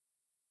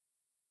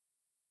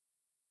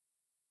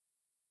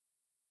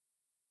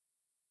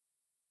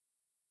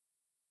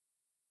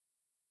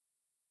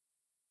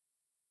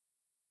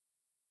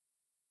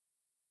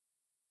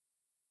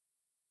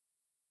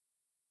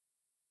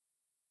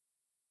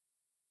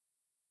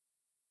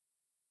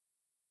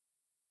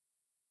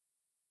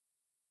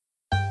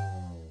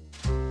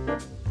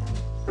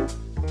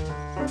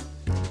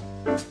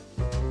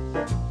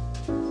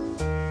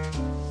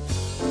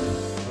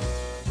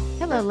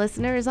Hello,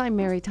 listeners. I'm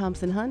Mary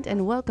Thompson Hunt,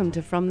 and welcome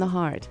to From the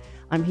Heart.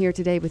 I'm here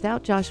today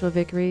without Joshua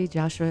Vickery.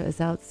 Joshua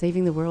is out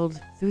saving the world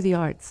through the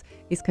arts.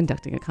 He's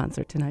conducting a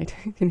concert tonight,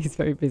 and he's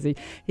very busy.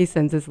 He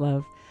sends his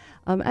love.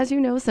 As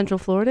you know, Central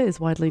Florida is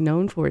widely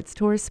known for its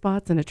tourist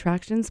spots and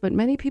attractions, but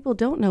many people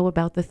don't know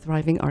about the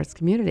thriving arts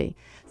community.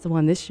 So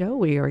on this show,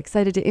 we are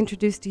excited to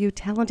introduce to you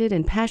talented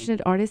and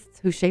passionate artists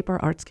who shape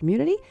our arts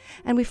community,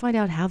 and we find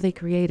out how they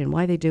create and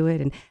why they do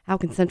it, and how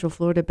can Central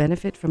Florida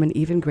benefit from an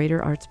even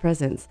greater arts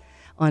presence.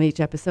 On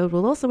each episode,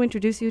 we'll also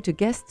introduce you to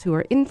guests who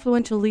are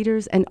influential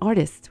leaders and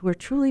artists who are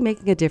truly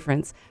making a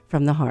difference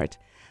from the heart.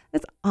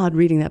 It's odd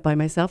reading that by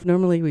myself.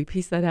 Normally we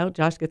piece that out.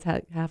 Josh gets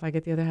half, I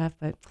get the other half,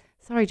 but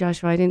sorry,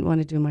 Joshua, I didn't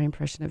want to do my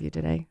impression of you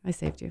today. I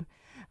saved you.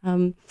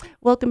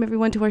 Welcome,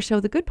 everyone, to our show.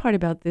 The good part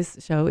about this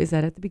show is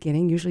that at the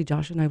beginning, usually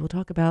Josh and I will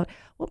talk about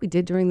what we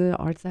did during the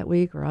arts that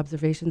week or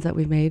observations that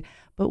we've made.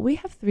 But we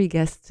have three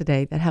guests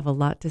today that have a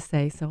lot to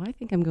say, so I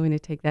think I'm going to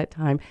take that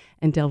time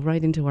and delve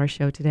right into our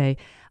show today.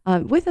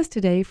 With us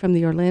today from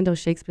the Orlando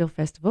Shakespeare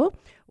Festival,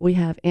 we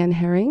have Anne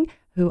Herring,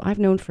 who I've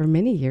known for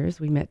many years.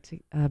 We met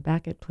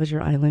back at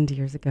Pleasure Island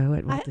years ago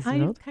at Walt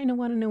Disney World. I kind of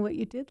want to know what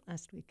you did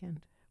last weekend.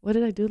 What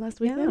did I do last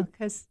weekend? Yeah,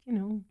 because,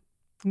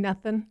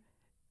 nothing.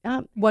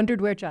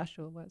 Wondered where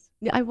Joshua was.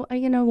 Yeah,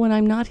 when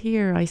I'm not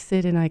here, I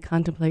sit and I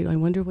contemplate. I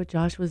wonder what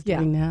Josh was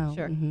doing now.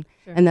 Sure,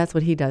 sure. And that's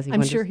what he does.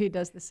 I'm sure he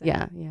does the same.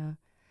 Yeah.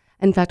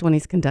 In fact, when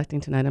he's conducting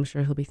tonight, I'm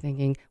sure he'll be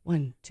thinking,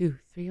 1, 2,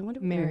 3. I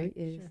wonder where he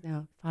is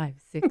now. 5,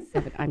 6,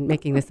 7. I'm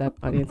making this up,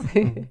 audience.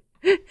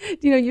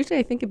 Usually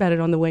I think about it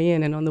on the way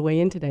in. And on the way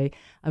in today,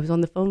 I was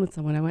on the phone with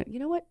someone. I went, you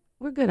know what?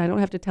 We're good. I don't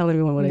have to tell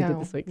everyone what I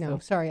did this week. No,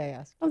 sorry I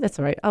asked. Oh, that's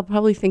all right. I'll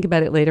probably think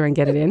about it later and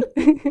get it in.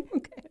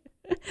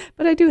 Okay.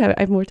 But I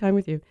have more time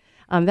with you.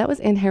 That was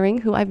Anne Herring,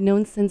 who I've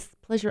known since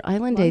Pleasure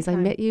Island days. I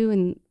met you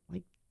in,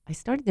 I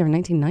started there in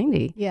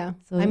 1990. Yeah,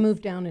 so I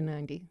moved down in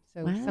 90,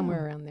 so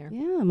somewhere around there.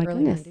 Yeah, my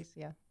early goodness. 90s,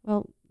 yeah.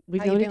 Well,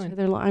 we've How known you each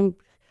doing? other.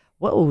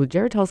 Whoa,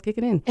 Geritol's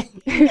kicking in.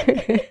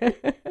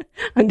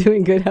 I'm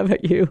doing good. How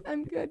about you?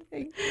 I'm good,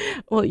 thanks.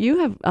 Well, you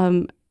have,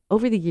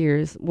 over the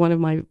years, one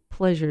of my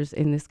pleasures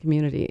in this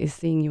community is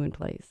seeing you in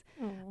plays.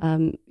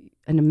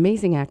 An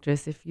amazing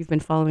actress. If you've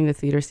been following the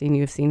theater scene,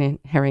 you've seen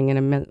Herring in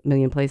a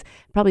million plays.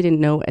 Probably didn't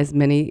know as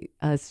many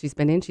as she's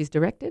been in. She's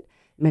directed,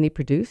 many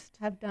produced.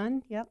 Have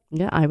done, yep.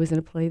 Yeah, I was in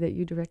a play that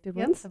you directed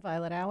Yep, once. The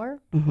Violet Hour,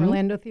 Mhm.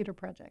 Orlando Theater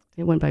Project.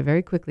 It went by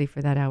very quickly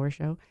for that hour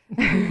show.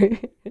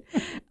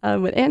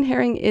 But Anne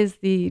Herring is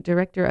the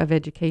director of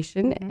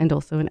education and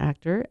also an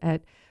actor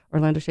at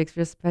Orlando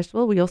Shakespeare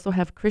Festival. We also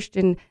have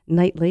Christian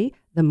Knightley,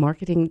 the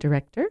marketing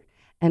director,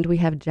 and we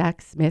have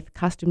Jack Smith,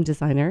 costume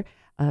designer,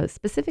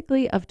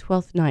 specifically of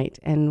Twelfth Night.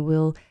 And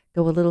we'll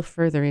go a little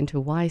further into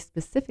why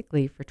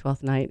specifically for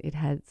Twelfth Night it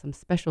had some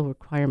special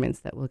requirements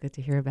that we'll get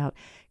to hear about.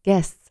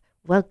 Guests,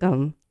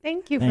 welcome.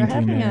 Thank you Thank for you,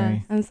 having Mary.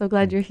 us. I'm so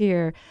glad you're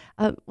here.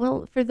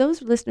 Well, for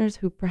those listeners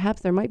who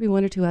perhaps there might be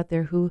one or two out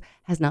there who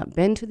has not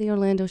been to the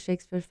Orlando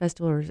Shakespeare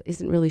Festival or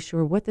isn't really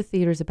sure what the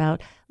theater is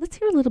about, let's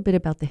hear a little bit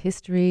about the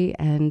history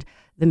and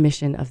the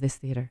mission of this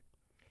theater.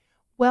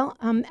 Well,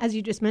 as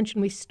you just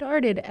mentioned, we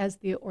started as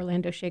the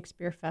Orlando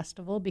Shakespeare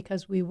Festival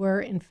because we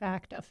were, in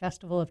fact, a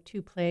festival of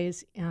two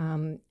plays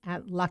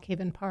at Lock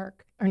Haven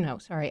Park,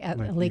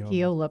 at Lake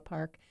Eola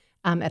Park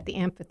at the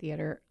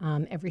amphitheater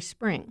every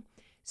spring.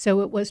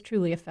 So it was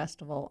truly a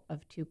festival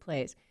of two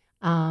plays.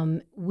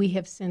 We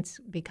have since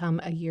become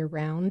a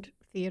year-round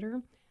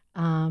theater,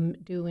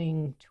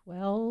 doing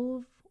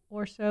 12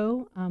 or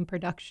so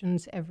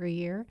productions every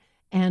year.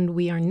 And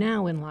we are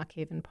now in Lock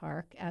Haven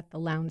Park at the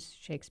Lowndes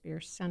Shakespeare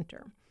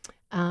Center.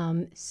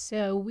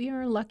 So we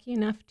are lucky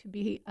enough to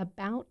be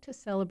about to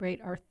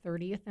celebrate our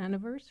 30th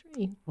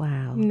anniversary.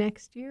 Wow.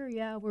 Next year.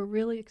 Yeah, we're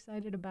really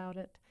excited about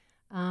it.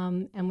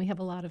 And we have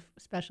a lot of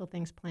special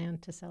things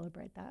planned to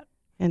celebrate that.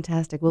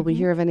 Fantastic. Will we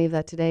hear of any of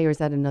that today, or is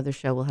that another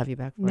show we'll have you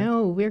back for?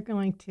 No, we're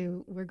going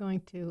to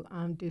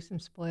do some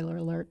spoiler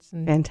alerts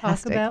and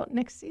Fantastic. talk about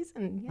next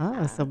season.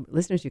 Yeah. Oh, so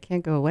listeners, you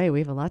can't go away. We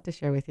have a lot to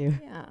share with you.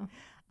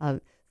 Yeah.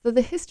 So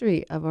the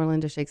history of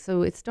Orlando Shakes.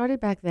 So it started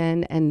back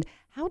then, and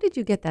how did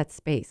you get that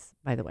space,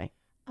 by the way?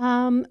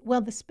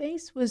 Well, the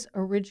space was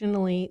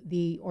originally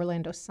the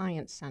Orlando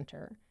Science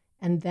Center,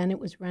 and then it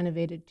was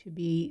renovated to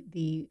be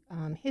the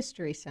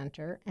History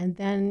Center. And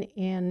then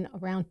in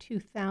around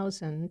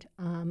 2000,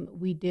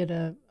 we did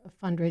a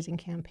fundraising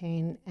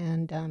campaign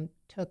and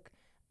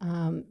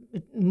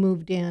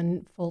moved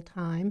in full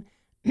time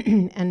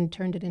and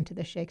turned it into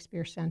the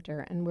Shakespeare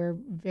Center. And we're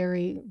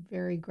very,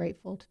 very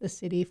grateful to the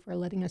city for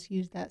letting us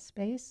use that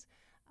space.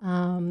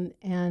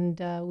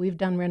 We've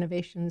done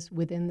renovations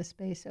within the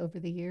space over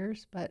the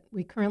years, but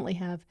we currently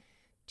have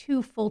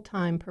 2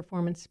 full-time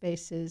performance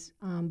spaces,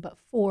 but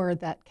 4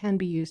 that can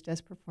be used as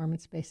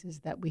performance spaces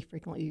that we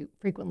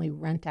frequently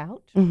rent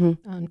out. 2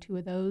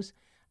 of those.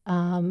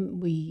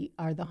 We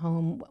are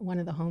one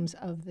of the homes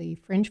of the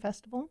Fringe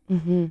Festival,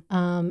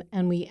 Mm-hmm.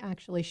 and we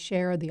actually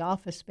share the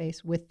office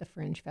space with the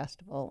Fringe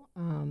Festival.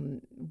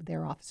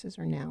 Their offices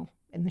are now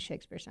in the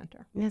Shakespeare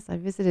Center. Yes, I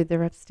visited.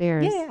 They're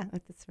upstairs. Yeah.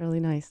 That's really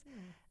nice.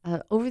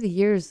 Over the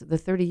years, the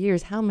 30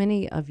 years, how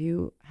many of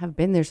you have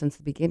been there since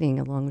the beginning,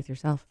 along with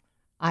yourself?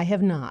 I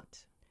have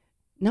not.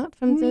 Not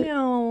from the.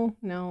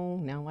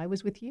 No. I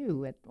was with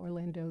you at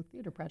Orlando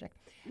Theater Project.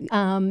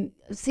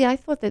 See, I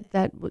thought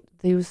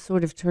they was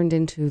sort of turned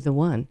into the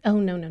one. Oh,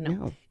 no.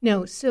 No.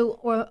 No, so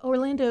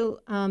Orlando,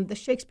 the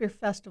Shakespeare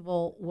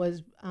Festival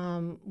was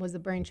the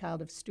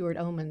brainchild of Stuart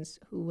Omans,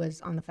 who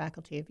was on the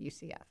faculty of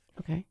UCF.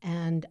 Okay.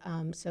 And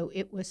so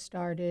it was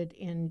started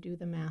in, do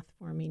the math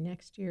for me,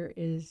 next year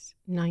is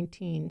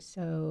 19,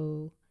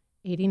 so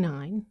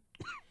 89.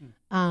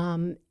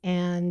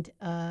 And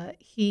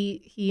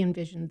he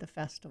envisioned the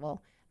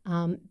festival.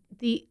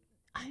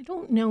 I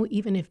don't know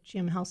even if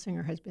Jim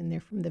Helsinger has been there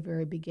from the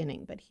very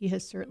beginning, but he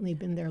has certainly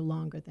been there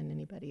longer than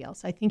anybody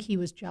else. I think he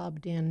was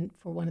jobbed in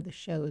for one of the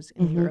shows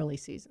in the early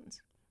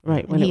seasons.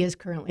 Right. And he is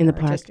currently in the our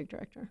park. artistic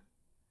director.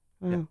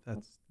 Wow.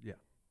 Yeah.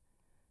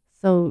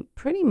 So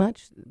pretty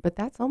much, but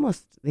that's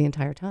almost the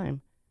entire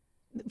time.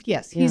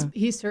 Yes, Yeah.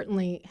 he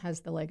certainly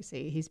has the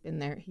legacy. He's been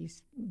there.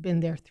 He's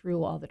been there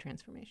through all the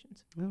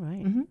transformations. All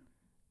right. Mm-hmm.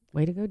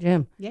 Way to go,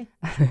 Jim. Yeah.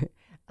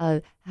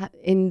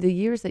 In the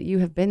years that you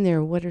have been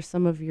there, what are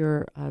some of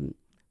your,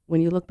 when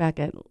you look back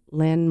at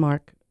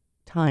landmark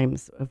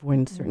times of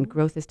when certain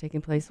growth has taken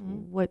place,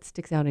 what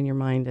sticks out in your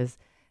mind as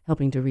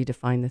helping to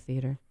redefine the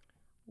theater?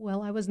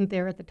 Well, I wasn't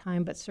there at the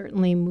time, but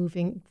certainly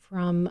moving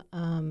from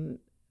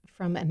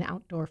an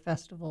outdoor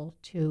festival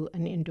to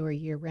an indoor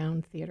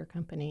year-round theater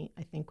company,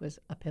 I think was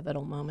a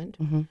pivotal moment.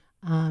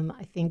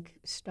 I think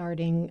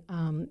starting,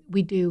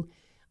 we do,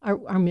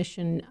 our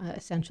mission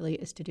essentially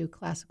is to do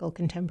classical,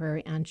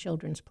 contemporary, and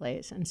children's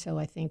plays. And so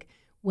I think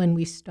when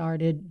we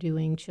started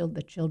doing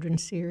the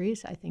children's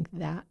series, I think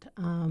that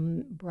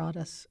brought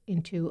us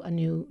into a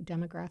new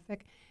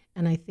demographic.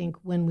 And I think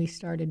when we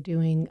started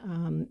doing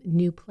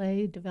new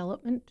play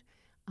development,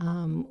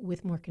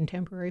 with more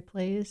contemporary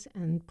plays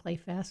and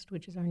Playfest,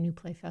 which is our new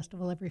play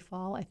festival every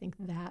fall, I think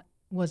that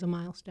was a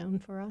milestone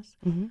for us.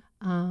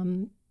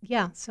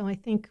 So I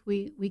think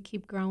we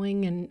keep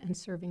growing and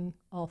serving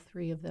all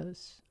three of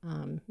those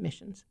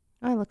missions.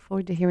 I look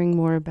forward to hearing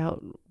more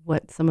about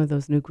what some of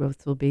those new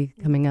growths will be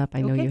coming up.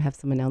 I know Okay. you have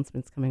some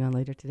announcements coming on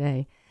later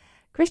today.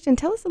 Christian,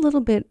 tell us a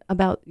little bit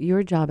about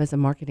your job as a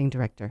marketing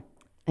director.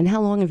 And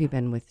how long have you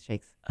been with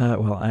Shakes?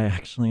 Well, I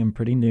actually am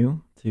pretty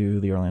new to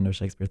the Orlando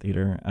Shakespeare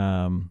Theater.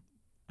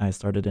 I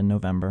started in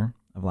November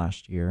of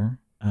last year.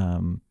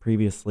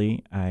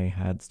 Previously, I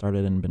had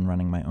started and been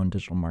running my own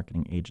digital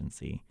marketing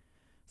agency.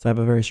 So I have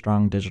a very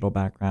strong digital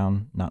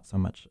background, not so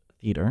much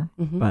theater,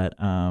 but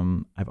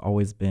I've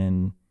always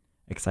been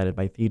excited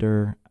by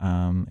theater,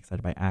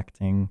 excited by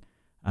acting.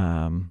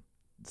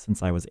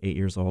 Since I was 8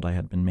 years old, I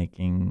had been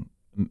making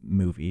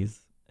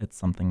movies. It's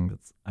something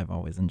I've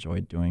always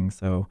enjoyed doing.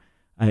 So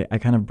I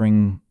kind of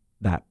bring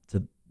that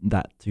to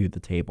the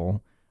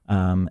table.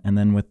 And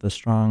then with the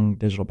strong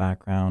digital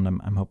background,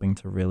 I'm hoping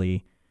to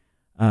really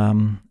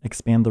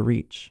expand the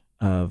reach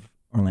of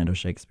Orlando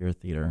Shakespeare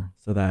Theater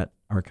so that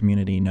our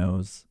community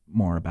knows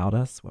more about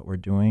us, what we're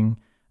doing.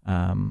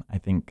 I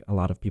think a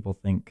lot of people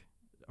think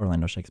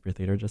Orlando Shakespeare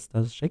Theater just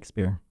does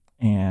Shakespeare,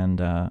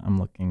 and I'm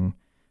looking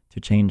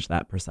to change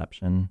that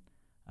perception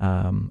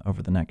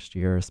over the next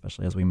year,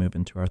 especially as we move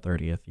into our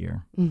 30th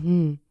year.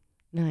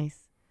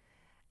 Nice.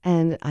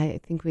 And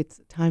I think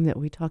it's time that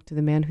we talk to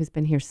the man who's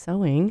been here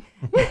sewing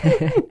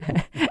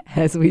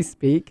as we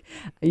speak.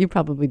 You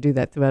probably do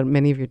that throughout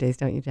many of your days,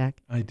 don't you,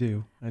 Jack? I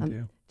do.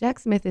 Jack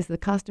Smith is the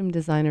costume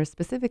designer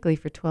specifically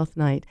for Twelfth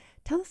Night.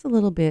 Tell us a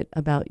little bit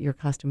about your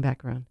costume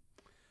background.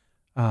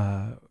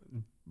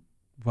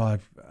 Well,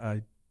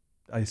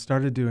 I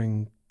started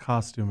doing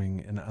costuming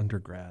in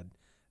undergrad,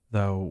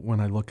 though when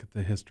I look at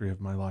the history of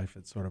my life,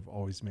 it sort of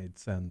always made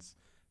sense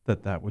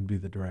that would be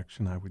the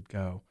direction I would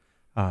go.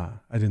 I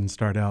didn't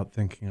start out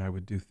thinking I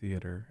would do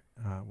theater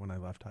when I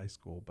left high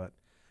school, but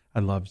I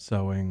loved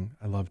sewing,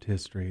 I loved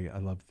history, I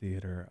loved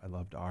theater, I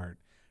loved art,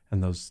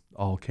 and those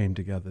all came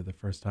together the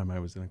first time I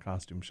was in a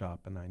costume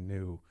shop, and I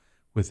knew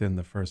within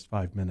the first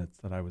 5 minutes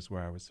that I was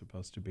where I was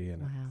supposed to be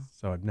in it. Wow.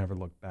 So I've never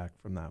looked back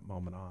from that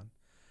moment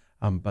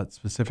on. But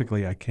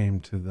specifically, I came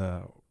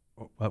to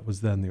what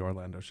was then the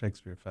Orlando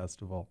Shakespeare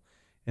Festival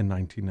in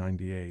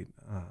 1998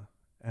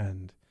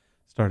 and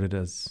started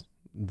as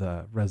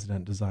the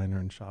resident designer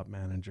and shop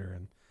manager,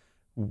 and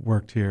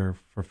worked here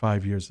for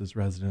 5 years as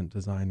resident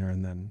designer,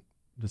 and then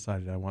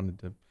decided I wanted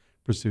to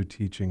pursue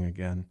teaching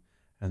again,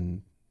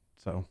 and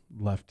so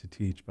left to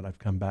teach, but I've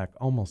come back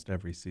almost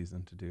every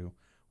season to do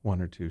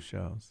 1 or 2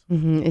 shows.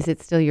 Is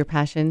it still your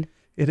passion?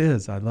 It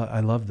is. I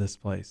love this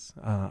place.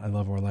 I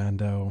love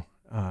Orlando.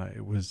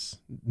 It was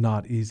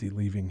not easy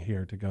leaving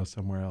here to go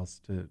somewhere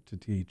else to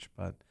teach,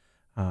 but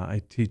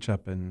I teach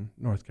up in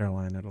North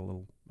Carolina at a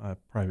little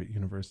private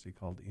university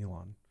called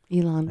Elon.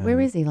 Elon.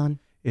 Where is Elon?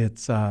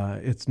 It's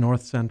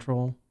North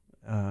Central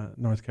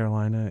North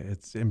Carolina.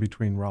 It's in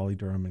between Raleigh,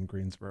 Durham, and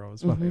Greensboro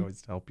is what I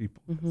always tell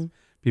people, 'cause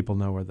people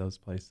know where those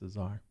places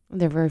are.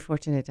 They're very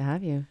fortunate to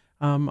have you.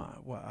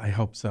 Well, I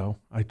hope so.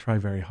 I try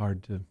very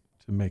hard to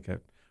make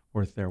it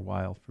worth their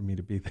while for me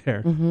to be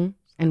there.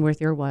 And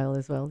worth your while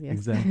as well, yes.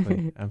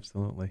 Exactly.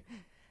 Absolutely.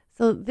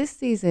 So this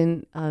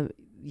season,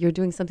 you're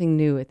doing something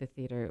new at the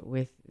theater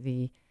with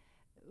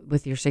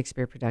your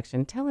Shakespeare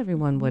production. Tell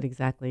everyone what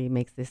exactly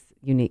makes this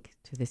unique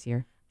to this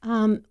year.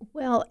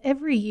 Well,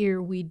 every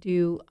year we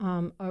do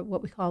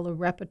what we call a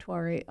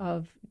repertoire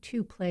of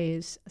 2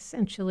 plays,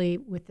 essentially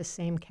with the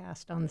same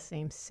cast on the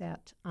same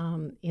set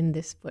in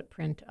this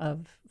footprint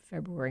of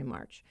February,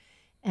 March.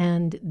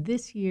 And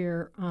this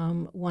year,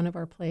 one of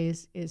our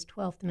plays is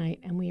Twelfth Night,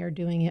 and we are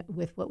doing it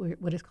with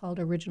what is called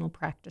original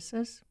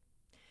practices.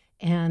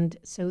 And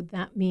so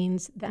that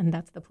means, and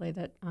that's the play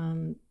that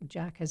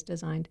Jack has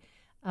designed.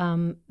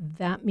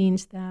 That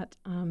means that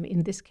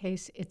in this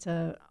case, it's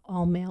a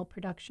all-male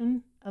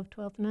production of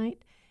Twelfth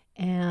Night,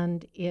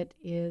 and it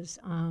is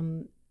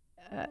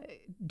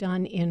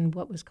done in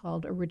what was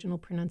called original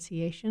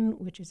pronunciation,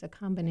 which is a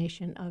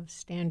combination of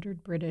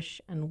standard British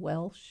and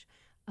Welsh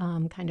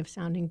kind of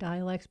sounding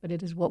dialects, but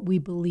it is what we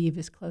believe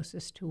is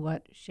closest to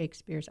what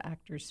Shakespeare's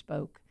actors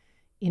spoke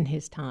in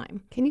his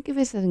time. Can you give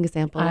us an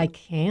example? I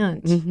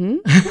can't.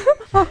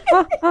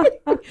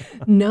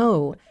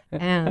 No.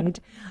 And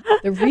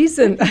the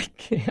reason I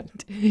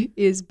can't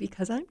is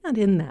because I'm not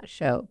in that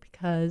show,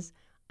 because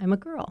I'm a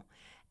girl.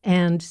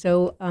 And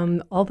so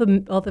all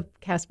the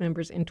cast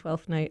members in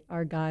Twelfth Night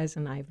are guys,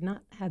 and I've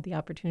not had the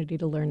opportunity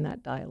to learn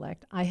that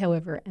dialect. I,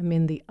 however, am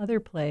in the other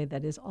play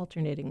that is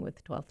alternating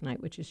with Twelfth Night,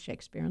 which is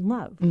Shakespeare in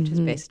Love, which is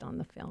based on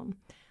the film.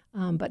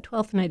 But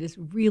Twelfth Night is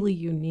really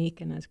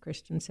unique, and as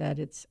Christian said,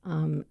 it's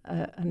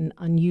an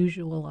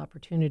unusual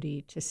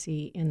opportunity to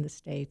see in the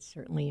States,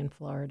 certainly in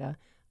Florida,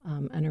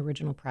 an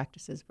original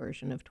practices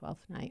version of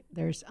Twelfth Night.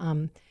 There's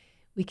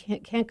we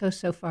can't go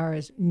so far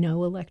as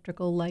no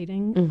electrical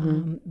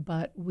lighting,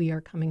 but we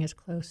are coming as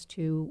close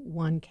to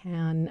one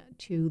can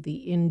to the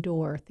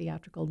indoor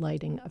theatrical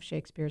lighting of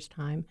Shakespeare's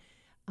time.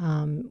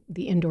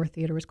 The indoor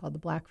theater was called the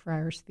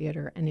Blackfriars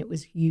Theater, and it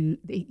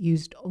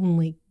used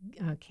only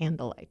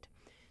candlelight.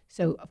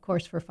 So, of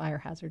course, for fire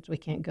hazards, we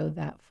can't go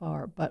that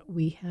far, but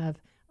we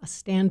have a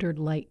standard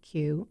light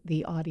cue.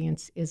 The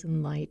audience is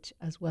in light,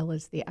 as well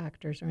as the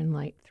actors are in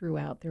light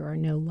throughout. There are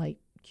no light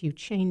cue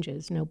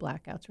changes, no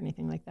blackouts or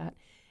anything like that.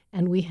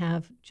 And we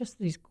have just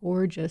these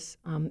gorgeous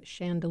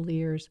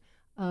chandeliers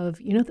of,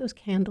 those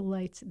candle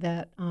lights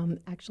that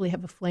actually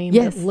have a flame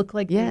that look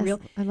like they're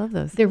real. I love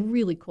those. They're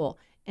really cool.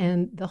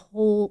 And the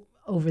whole,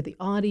 over the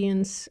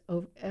audience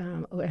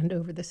and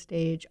over the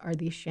stage are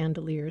these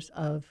chandeliers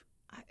of,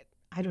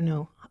 I don't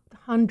know,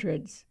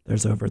 hundreds.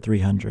 There's over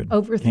 300.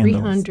 Over candles.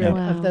 300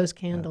 Wow. of those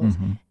candles.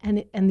 Mm-hmm.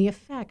 And the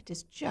effect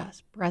is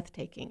just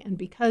breathtaking. And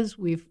because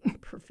we've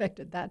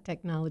perfected that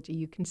technology,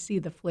 you can see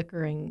the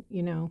flickering,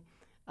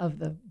 of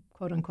the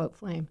quote-unquote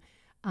flame.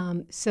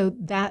 So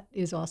that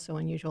is also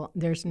unusual.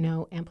 There's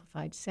no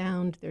amplified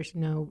sound. There's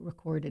no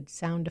recorded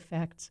sound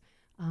effects.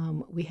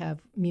 We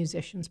have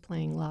musicians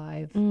playing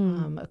live,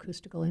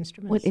 acoustical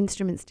instruments. What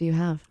instruments do you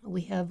have?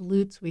 We have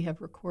lutes, we have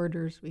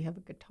recorders, we have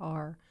a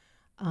guitar.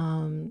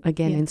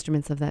 Again,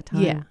 instruments of that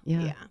time.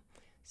 Yeah.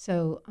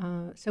 So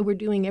we're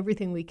doing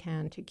everything we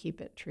can to keep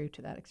it true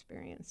to that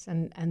experience,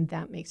 and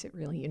that makes it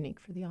really unique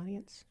for the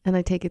audience. And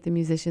I take it the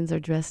musicians are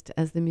dressed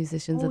as the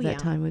musicians of that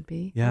time would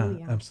be? Yeah,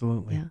 yeah.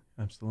 absolutely. Yeah.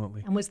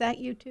 Absolutely. And was that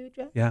you too,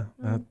 Jeff? Yeah,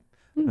 that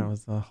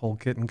was the whole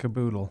kit and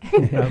caboodle.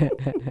 Yep.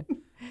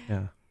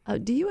 Yeah.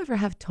 Do you ever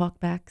have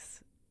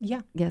talkbacks?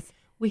 Yeah. Yes.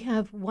 We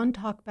have one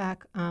talkback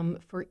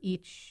for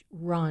each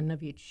run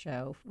of each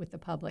show with the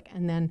public,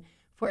 and then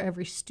for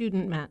every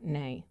student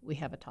matinee, we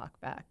have a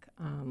talkback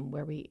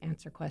where we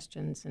answer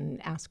questions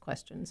and ask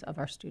questions of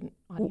our student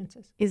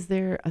audiences. Is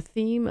there a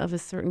theme of a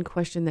certain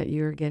question that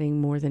you're getting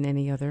more than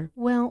any other?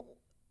 Well,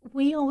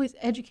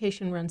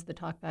 education runs the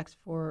talkbacks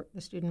for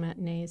the student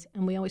matinees,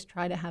 and we always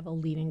try to have a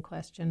leading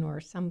question or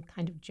some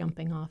kind of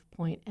jumping off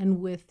point. And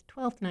with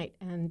Twelfth Night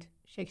and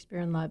Shakespeare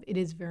in Love, it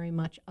is very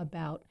much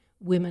about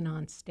women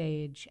on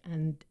stage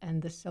and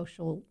the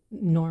social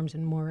norms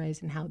and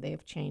mores and how they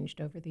have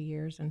changed over the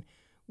years, and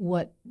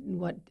what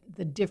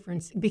the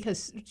difference,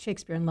 because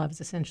Shakespeare in Love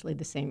is essentially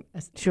the same,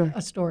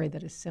 a story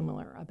that is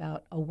similar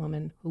about a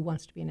woman who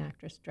wants to be an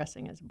actress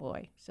dressing as a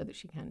boy so that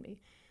she can be.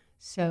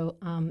 So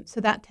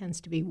that tends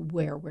to be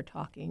where we're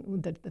talking,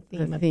 the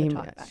theme of the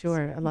talkbacks.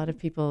 Sure. A lot of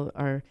people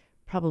are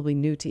probably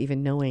new to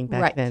even knowing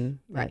back then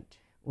that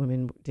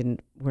women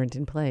weren't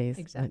in plays.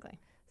 Exactly.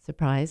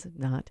 Surprise,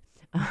 not.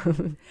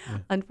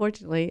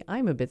 Unfortunately,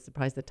 I'm a bit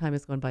surprised that time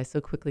has gone by so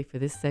quickly for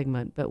this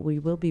segment, but we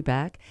will be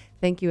back.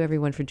 Thank you,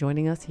 everyone, for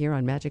joining us here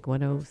on Magic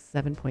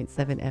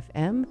 107.7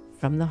 FM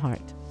from the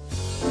Heart.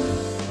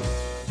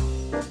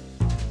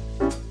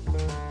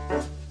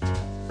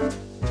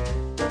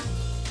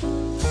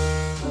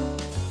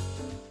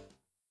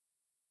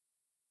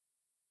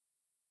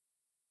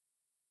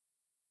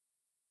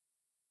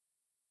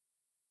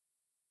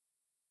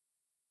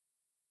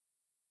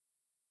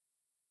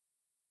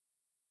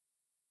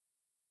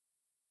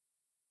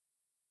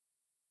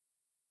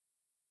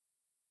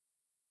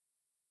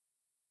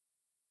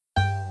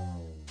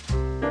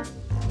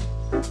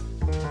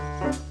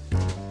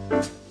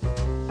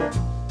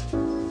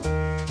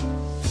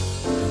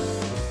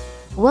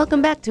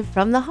 Welcome back to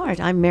From the Heart.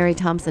 I'm Mary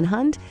Thompson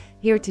Hunt,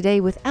 here today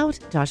without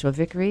Joshua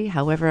Vickery.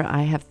 However,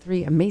 I have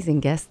three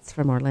amazing guests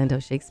from Orlando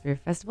Shakespeare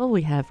Festival.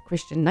 We have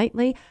Christian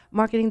Knightley,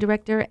 Marketing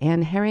Director,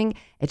 Anne Herring,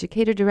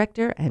 Educator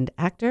Director and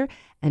Actor,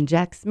 and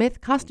Jack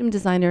Smith, Costume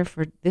Designer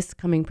for this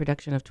coming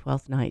production of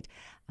Twelfth Night.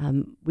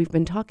 We've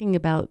been talking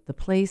about the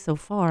play so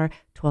far,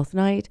 Twelfth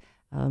Night,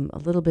 a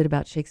little bit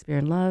about Shakespeare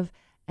in Love,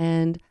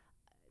 and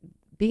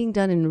being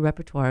done in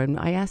repertoire. And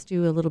I asked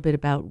you a little bit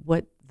about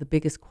what the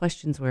biggest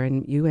questions were,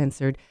 and you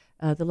answered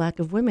the lack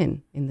of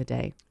women in the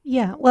day.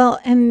 Yeah, well,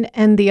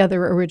 and the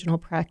other original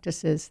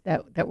practices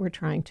that we're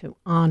trying to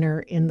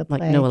honor in the play.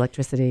 Like no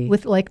electricity.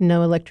 With like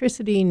no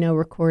electricity, no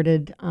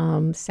recorded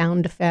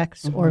sound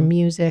effects or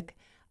music,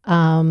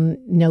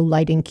 no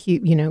lighting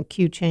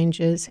cue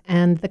changes,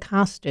 and the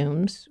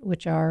costumes,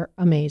 which are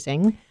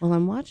amazing. Well,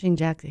 I'm watching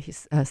Jack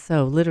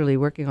so literally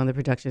working on the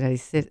production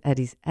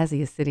as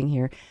he is sitting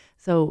here.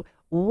 So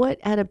what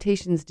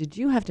adaptations did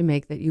you have to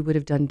make that you would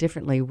have done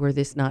differently were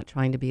this not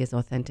trying to be as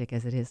authentic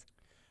as it is?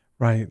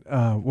 Right.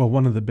 Well,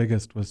 one of the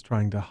biggest was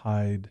trying to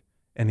hide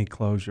any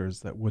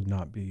closures that would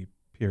not be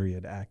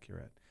period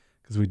accurate,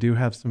 because we do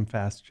have some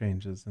fast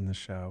changes in the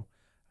show.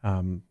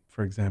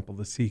 For example,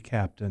 the sea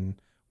captain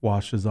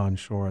washes on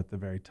shore at the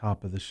very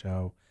top of the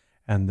show,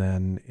 and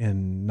then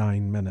in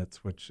 9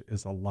 minutes, which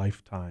is a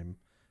lifetime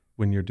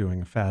when you're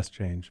doing a fast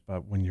change,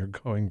 but when you're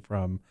going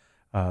from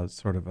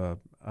sort of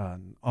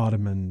an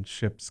Ottoman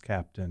ship's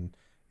captain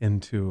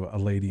into a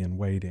lady in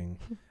waiting,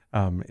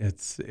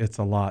 it's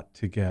a lot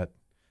to get,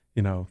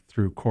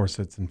 through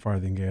corsets and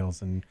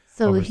farthingales and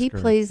So he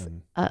plays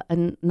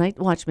a night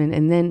watchman,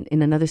 and then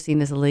in another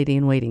scene is a lady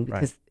in waiting,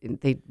 because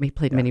they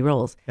played many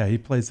roles. Yeah, he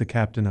plays the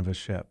captain of a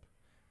ship,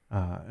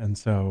 and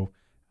so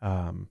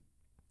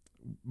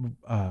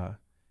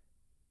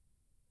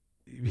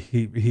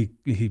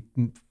he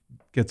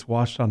gets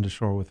washed onto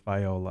shore with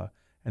Viola,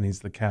 and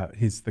he's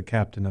the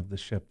captain of the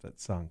ship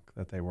that sunk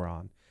that they were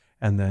on.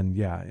 And then,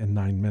 in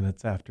 9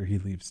 minutes after he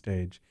leaves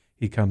stage,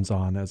 he comes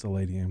on as a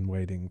lady in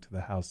waiting to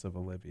the house of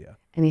Olivia.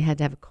 And he had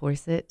to have a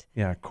corset.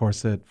 Yeah,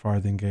 corset,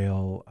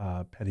 farthingale,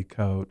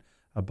 petticoat,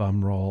 a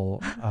bum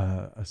roll,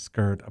 a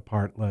skirt, a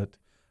partlet,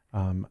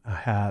 a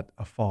hat,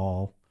 a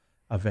fall,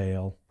 a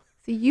veil.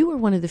 See, you were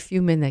one of the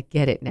few men that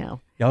get it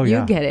now. Oh, yeah.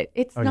 You get it.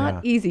 It's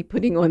not easy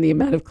putting on the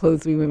amount of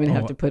clothes we women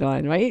have to put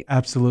on, right?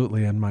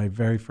 Absolutely. And my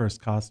very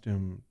first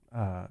costume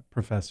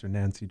professor,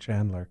 Nancy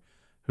Chandler,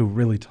 who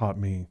really taught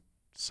me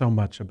so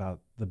much about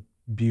the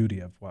beauty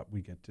of what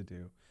we get to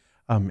do,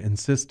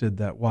 insisted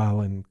that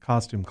while in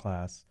costume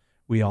class,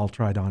 we all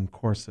tried on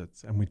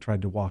corsets and we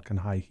tried to walk in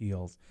high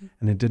heels.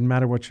 And it didn't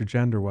matter what your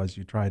gender was,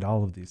 you tried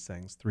all of these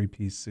things,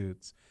 3-piece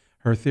suits.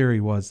 Her theory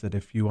was that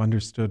if you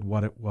understood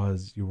what it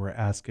was you were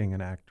asking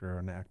an actor or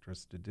an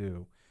actress to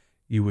do,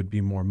 you would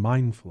be more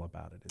mindful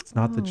about it. It's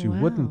not that you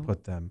wouldn't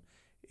put them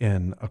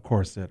in a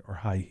corset or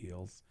high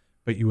heels,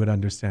 but you would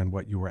understand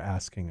what you were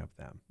asking of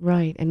them.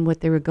 Right, and what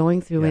they were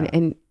going through. Yeah.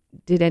 And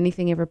did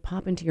anything ever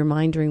pop into your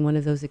mind during one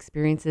of those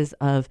experiences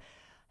of,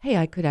 hey,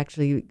 I could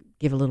actually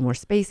give a little more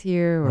space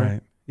here? Or,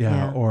 right,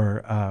 yeah.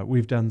 Or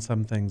we've done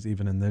some things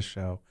even in this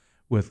show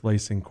with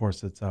lacing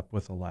corsets up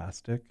with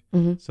elastic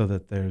so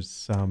that there's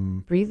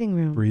some breathing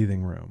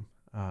room.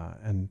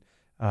 And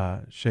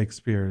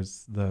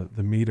Shakespeare's,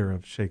 the meter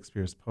of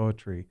Shakespeare's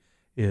poetry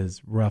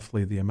is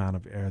roughly the amount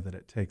of air that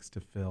it takes to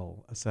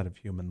fill a set of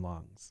human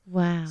lungs.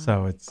 Wow.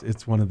 So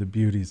it's one of the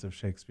beauties of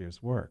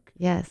Shakespeare's work.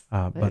 Yes.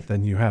 But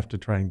then you have to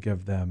try and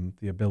give them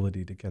the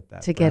ability to get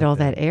that to get all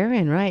breath that air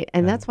in, right?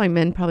 And that's why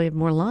men probably have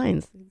more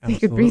lines. They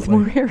could Absolutely. breathe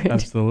more air in.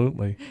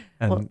 Absolutely.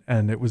 Well-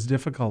 And it was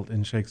difficult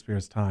in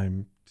Shakespeare's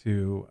time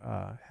to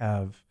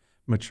have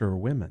mature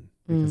women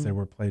because they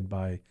were played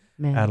by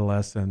Men.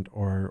 adolescent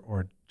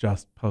or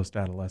just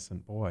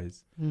post-adolescent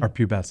boys or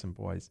pubescent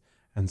boys.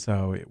 And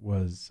so it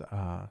was,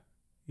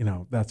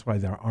 that's why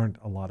there aren't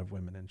a lot of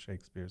women in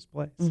Shakespeare's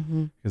plays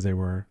because they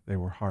were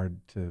hard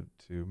to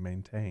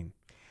maintain.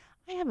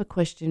 I have a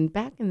question.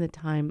 Back in the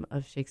time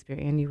of Shakespeare,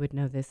 and you would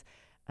know this,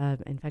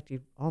 in fact,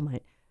 you all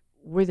might,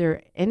 were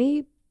there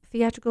any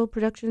theatrical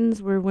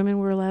productions where women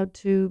were allowed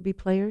to be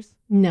players?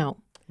 No.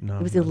 No,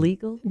 It was no.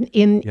 illegal?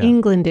 In Yeah.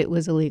 England, it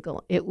was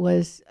illegal.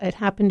 It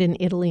happened in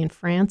Italy and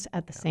France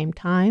at the same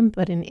time,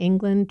 but in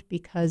England,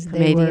 because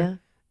they were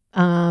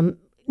Commedia?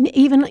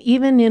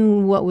 even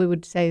in what we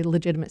would say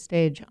legitimate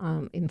stage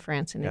in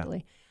France and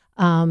Italy,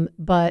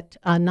 but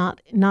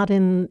not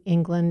in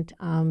England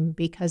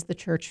because the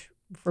church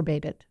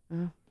forbade it.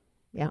 Oh.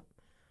 Yeah,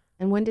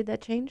 And when did that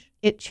change?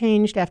 it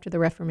changed after the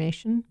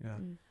Reformation, Yeah.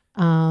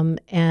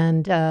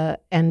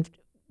 and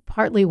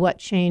partly what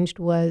changed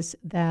was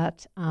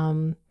that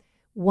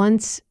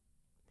once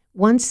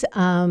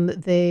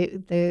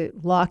the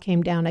law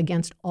came down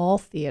against all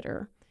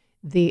theater,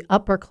 the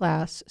upper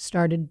class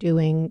started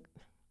doing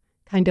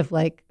kind of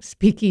like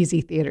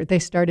speakeasy theater. They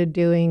started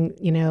doing,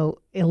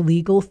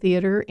 illegal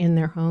theater in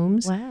their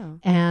homes. Wow.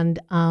 And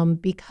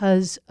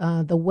because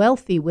the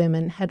wealthy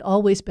women had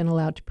always been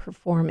allowed to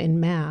perform in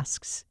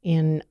masks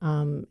in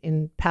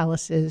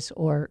palaces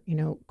or,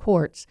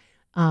 courts,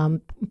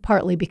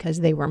 partly because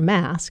they were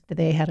masked.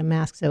 They had a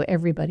mask, so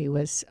everybody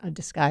was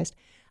disguised.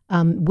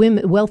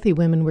 Wealthy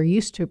women were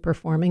used to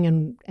performing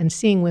and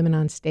seeing women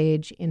on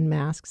stage in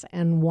masks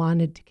and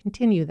wanted to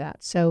continue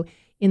that. So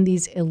in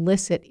these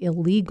illicit,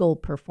 illegal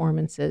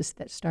performances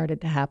that started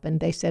to happen,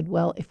 they said,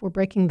 well, if we're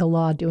breaking the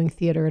law doing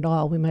theater at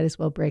all, we might as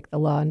well break the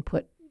law and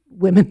put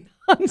women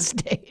on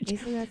stage.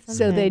 Isn't that So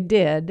something? they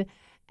did.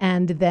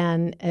 And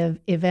then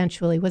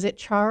eventually, was it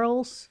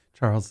Charles?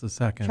 Charles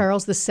II.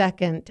 Charles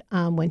II,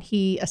 when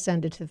he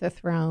ascended to the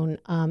throne,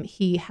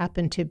 he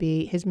happened to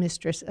be, his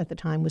mistress at the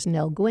time was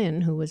Nell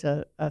Gwynn, who was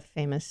a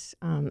famous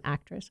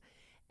actress.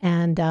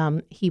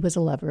 And he was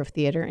a lover of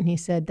theater, and he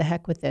said, the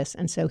heck with this.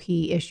 And so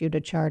he issued a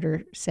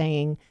charter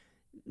saying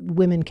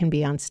women can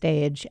be on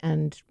stage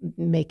and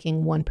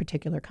making one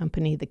particular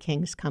company the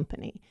King's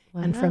Company.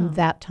 And from Wow.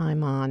 that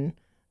time on,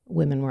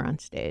 women were on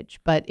stage.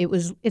 But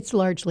it's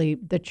largely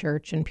the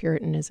church and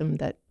Puritanism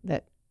that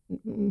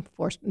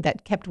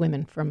kept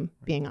women from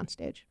being on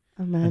stage.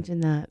 Imagine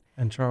that.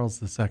 And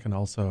Charles II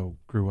also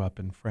grew up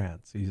in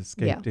France. He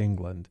escaped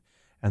England.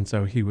 And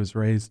so he was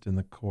raised in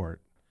the court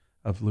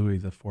of Louis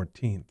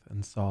XIV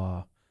and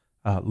saw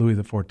Louis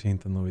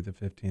XIV and Louis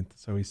XV.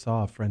 So he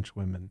saw French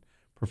women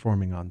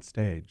performing on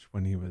stage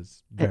when he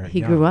was very He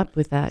young. grew up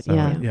with that, So,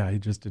 yeah. he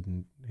just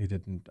didn't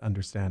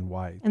understand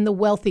why. And the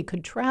wealthy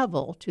could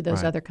travel to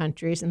those Right. other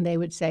countries, and they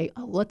would say,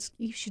 "Oh,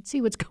 you should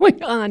see what's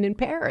going on in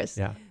Paris.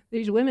 Yeah.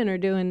 These women are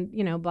doing,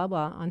 blah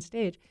blah on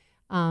stage."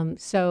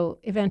 So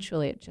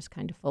eventually, it just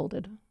kind of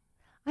folded.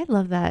 I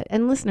love that.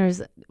 And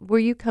listeners, were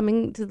you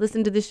coming to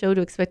listen to the show to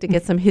expect to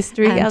get some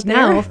history And out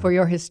now there? for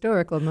your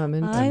historical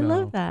moment. I know.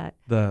 love that.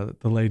 The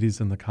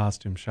ladies in the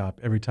costume shop,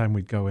 every time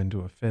we'd go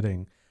into a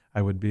fitting,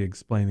 I would be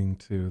explaining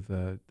to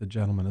the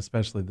gentlemen,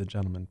 especially the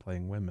gentlemen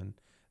playing women,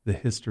 the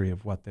history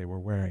of what they were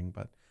wearing.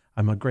 But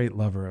I'm a great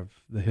lover of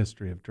the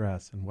history of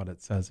dress and what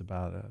it says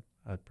about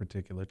a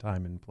particular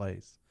time and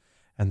place.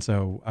 And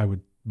so I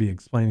would be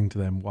explaining to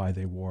them why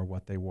they wore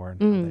what they wore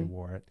and how they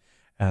wore it.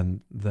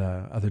 And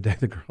the other day,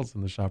 the girls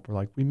in the shop were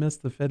like, we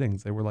missed the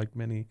fittings. They were like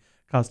mini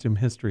costume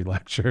history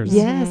lectures.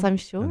 Yes, I'm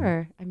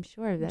sure. I'm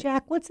sure that.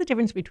 Jack, what's the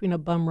difference between a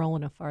bum roll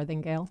and a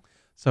farthingale?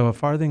 So a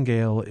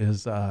farthingale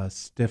is a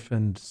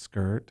stiffened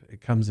skirt. It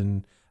comes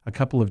in a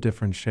couple of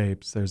different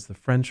shapes. There's the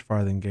French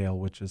farthingale,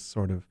 which is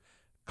sort of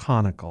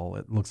conical.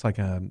 It looks like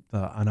an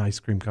ice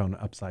cream cone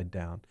upside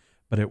down.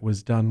 But it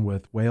was done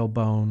with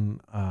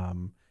whalebone,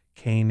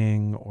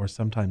 caning, or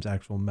sometimes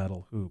actual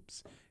metal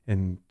hoops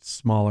in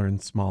smaller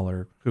and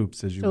smaller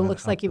hoops as you So it went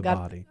looks up like you've the got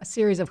body. a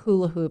series of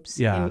hula hoops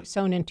Yeah.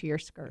 sewn into your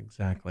skirt.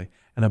 Exactly.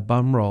 And a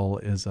bum roll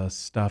is a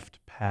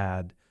stuffed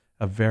pad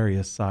of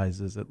various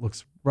sizes. It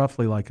looks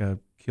roughly like a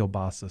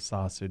kielbasa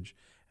sausage,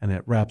 and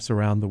it wraps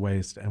around the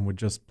waist and would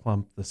just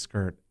plump the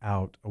skirt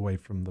out away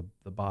from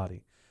the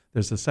body.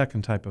 There's a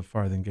second type of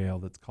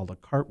farthingale that's called a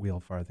cartwheel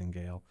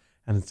farthingale,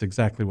 and it's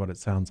exactly what it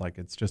sounds like.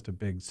 It's just a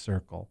big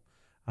circle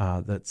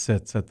that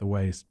sits at the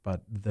waist,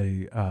 but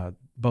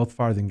both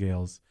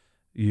farthingales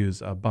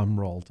use a bum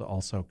roll to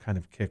also kind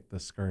of kick the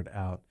skirt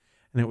out.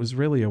 And it was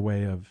really a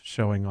way of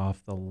showing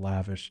off the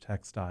lavish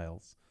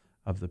textiles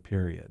of the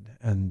period.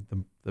 And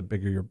the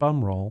bigger your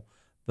bum roll,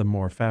 the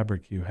more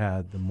fabric you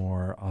had, the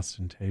more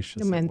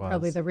ostentatious And it was.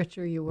 probably the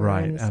richer you were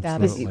Right, in status.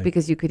 absolutely.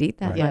 Because you could eat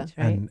that Right. much,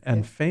 right?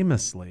 And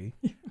famously,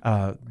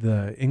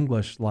 the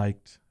English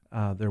liked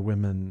their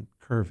women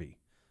curvy.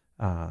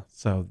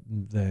 So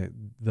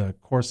the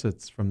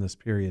corsets from this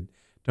period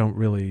don't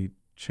really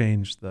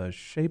change the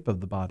shape of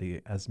the body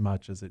as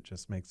much as it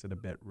just makes it a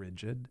bit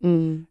rigid.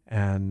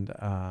 And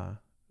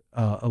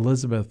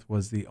Elizabeth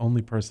was the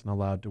only person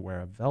allowed to wear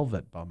a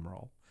velvet bum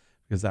roll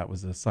because that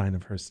was a sign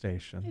of her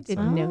station. I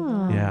didn't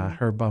know that. Yeah,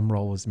 her bum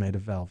roll was made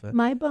of velvet.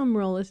 My bum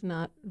roll is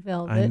not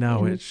velvet. I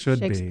know, in it should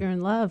be. Shakespeare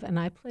in Love, and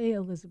I play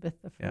Elizabeth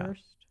I. Yeah,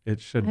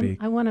 it should be.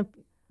 I want to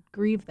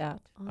grieve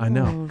that. I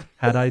know.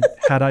 Had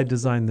I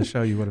designed the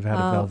show, you would have had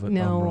a velvet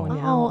no, bum roll.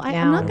 no. Oh, I'm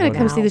now, not going to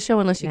come now, see the show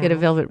unless you get a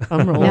now. velvet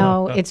bum roll.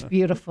 No, it's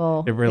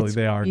beautiful.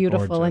 They are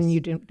beautiful, gorgeous. and you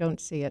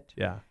don't see it.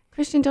 Yeah.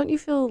 Christian, don't you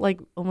feel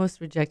like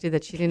almost rejected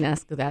that she didn't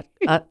ask that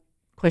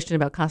question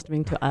about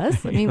costuming to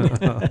us? I mean,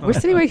 we're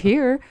sitting right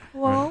here.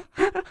 Well,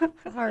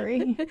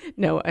 sorry.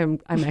 No, I'm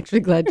actually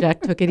glad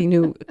Jack took it. He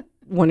knew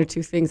one or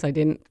two things I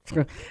didn't.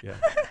 Yeah.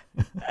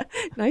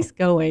 Nice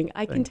going.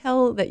 I can Thanks.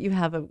 tell that you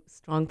have a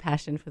strong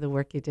passion for the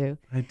work you do.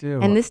 I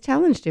do. And this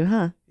challenged you,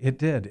 huh? It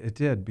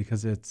did,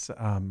 because it's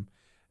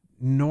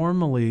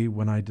normally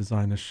when I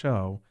design a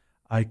show,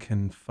 I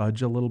can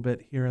fudge a little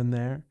bit here and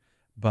there,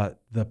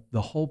 but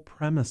the whole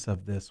premise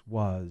of this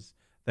was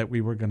that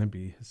we were going to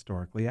be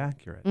historically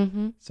accurate.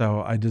 Mm-hmm.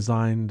 So I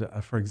designed,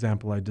 for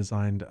example,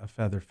 a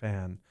feather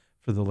fan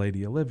for the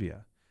Lady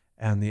Olivia,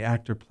 and the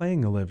actor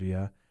playing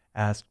Olivia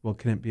asked, well,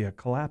 can it be a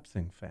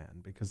collapsing fan?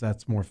 Because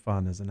that's more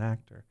fun as an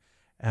actor.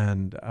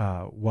 And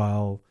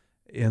while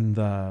in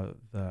the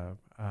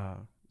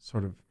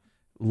sort of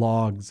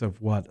logs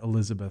of what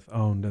Elizabeth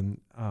owned,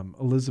 and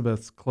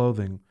Elizabeth's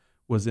clothing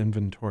was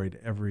inventoried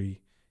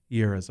every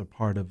year as a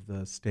part of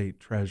the state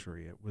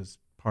treasury. It was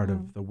part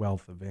of the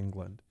wealth of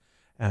England.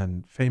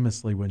 And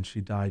famously, when she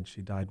died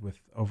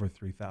with over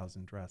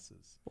 3,000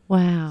 dresses.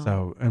 Wow.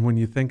 So, and when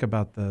you think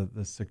about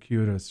the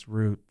circuitous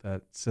route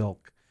that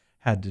silk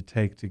had to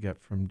take to get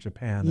from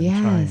Japan and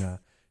Yes. China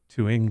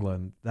to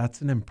England,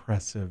 that's an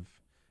impressive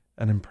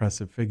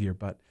figure.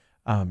 But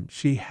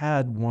she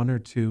had one or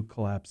two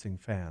collapsing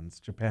fans.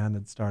 Japan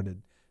had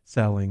started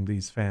selling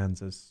these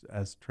fans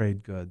as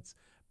trade goods,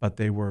 but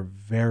they were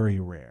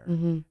very rare.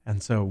 Mm-hmm.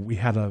 And so we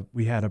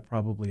had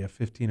probably a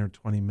 15 or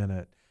 20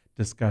 minute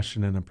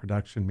discussion in a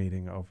production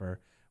meeting over,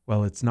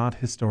 well, it's not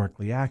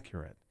historically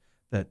accurate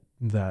that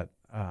the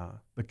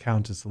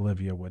Countess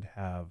Olivia would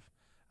have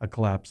a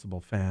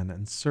collapsible fan,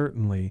 and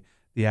certainly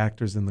the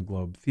actors in the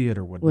Globe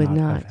Theater would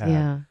not have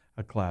had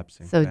a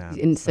collapsing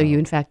fan. So you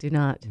in fact do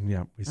not.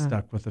 Yeah, we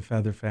stuck with a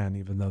feather fan,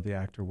 even though the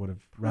actor would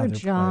have Poor rather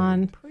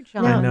John. played. Poor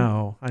John.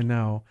 I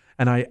know,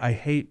 and I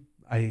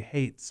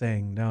hate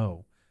saying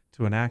no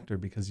to an actor,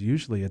 because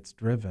usually it's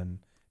driven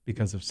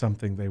because of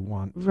something they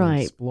want to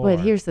explore.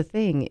 But here's the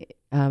thing.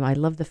 I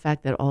love the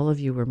fact that all of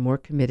you were more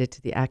committed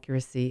to the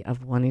accuracy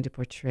of wanting to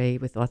portray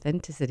with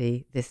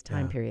authenticity this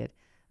time period.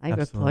 I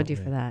applaud you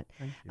for that.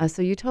 Thank you.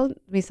 So you told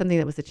me something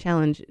that was a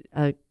challenge.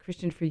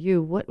 Christian, for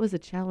you, what was a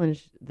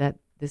challenge that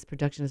this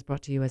production has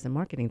brought to you as a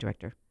marketing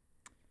director?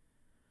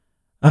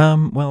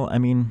 Well, I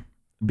mean,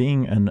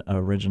 being an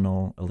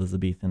original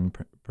Elizabethan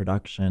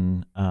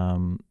production,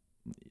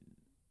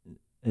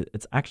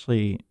 it's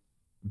actually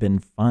been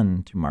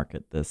fun to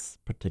market this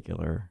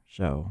particular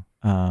show,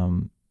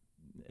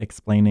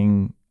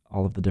 explaining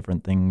all of the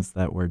different things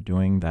that we're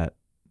doing that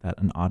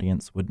an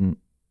audience wouldn't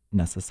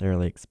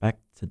necessarily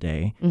expect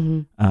today,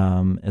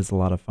 is a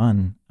lot of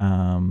fun.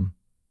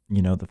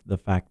 The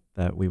fact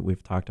that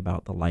we've talked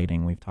about the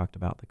lighting, we've talked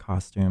about the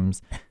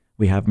costumes,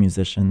 we have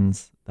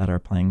musicians that are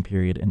playing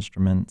period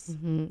instruments.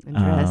 And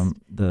dressed.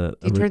 Do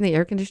you turn the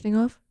air conditioning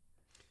off?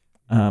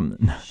 No.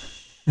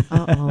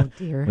 Oh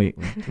dear.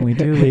 we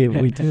do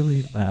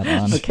leave that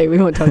on. Okay, we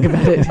won't talk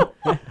about it.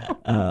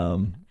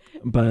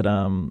 But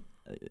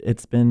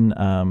it's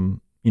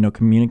been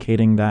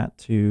communicating that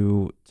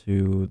to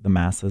the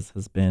masses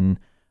has been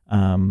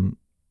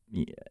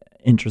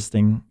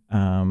interesting.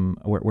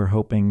 We're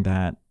hoping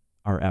that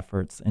our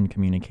efforts in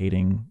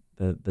communicating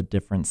the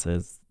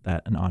differences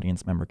that an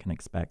audience member can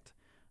expect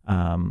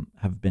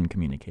have been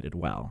communicated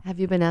well. Have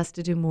you been asked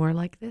to do more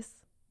like this?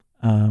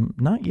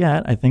 Not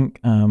yet. I think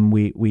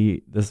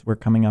we're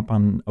coming up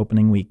on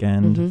opening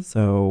weekend,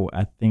 so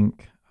I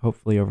think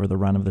hopefully over the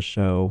run of the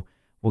show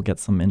we'll get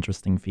some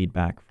interesting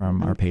feedback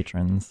from our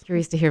patrons.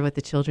 Curious to hear what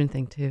the children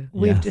think too.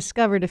 We've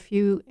discovered a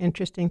few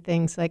interesting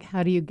things, like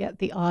how do you get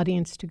the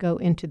audience to go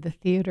into the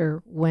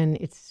theater when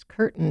it's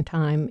curtain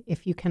time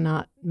if you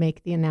cannot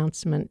make the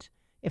announcement,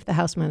 if the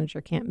house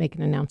manager can't make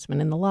an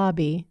announcement in the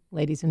lobby,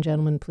 ladies and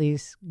gentlemen,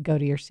 please go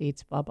to your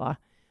seats, blah, blah,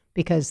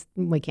 because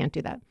we can't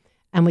do that.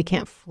 And we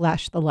can't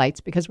flash the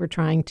lights because we're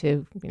trying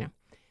to,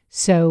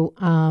 So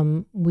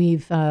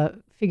we've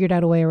figured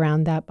out a way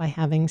around that by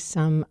having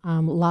some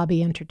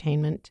lobby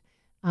entertainment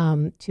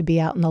to be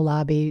out in the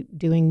lobby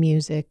doing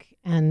music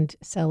and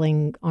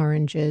selling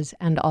oranges,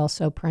 and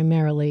also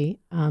primarily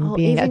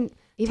being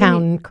a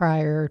town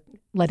crier,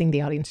 letting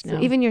the audience know.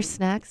 So even your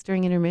snacks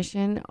during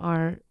intermission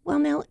are... Well,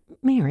 now,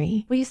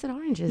 Mary. Well, you said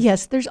oranges.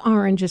 Yes, there's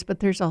oranges, but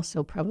there's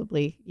also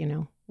probably,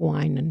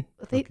 wine and...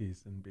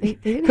 Cookies and They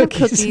didn't have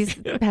cookies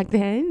back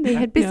then. They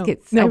had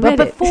biscuits. No, but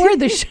before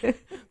the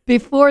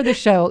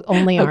show,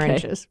 only Okay,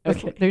 oranges.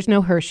 okay. There's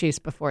no Hershey's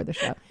before the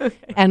show.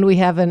 And we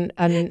have an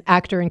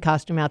actor in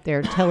costume out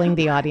there telling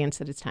the audience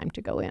that it's time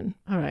to go in.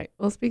 All right.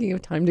 Well, speaking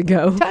of time to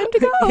go. Time to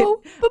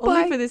go. Only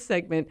Bye-bye. for this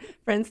segment.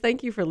 Friends,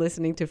 thank you for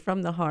listening to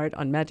From the Heart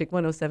on Magic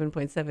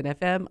 107.7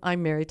 FM.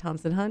 I'm Mary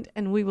Thompson Hunt,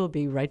 and we will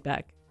be right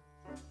back.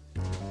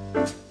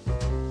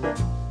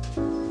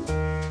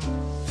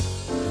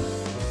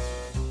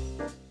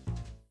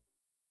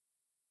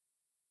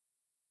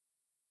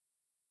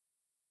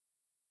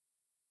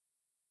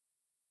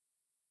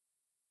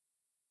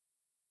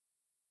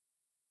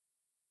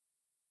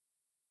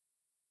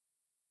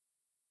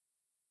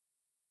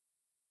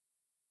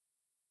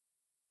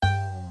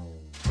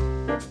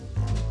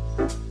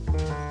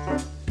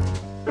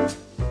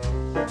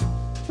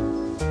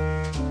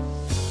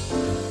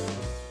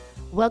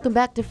 Welcome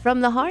back to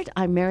From the Heart.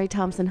 I'm Mary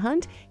Thompson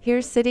Hunt,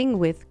 here sitting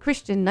with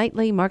Christian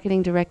Knightley,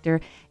 Marketing Director,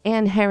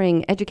 Anne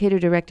Herring, Educator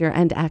Director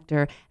and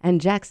Actor,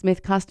 and Jack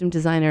Smith, Costume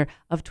Designer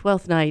of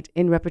Twelfth Night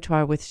in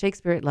repertoire with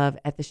Shakespeare at Love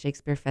at the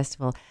Shakespeare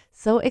Festival.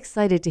 So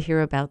excited to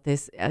hear about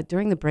this.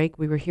 During the break,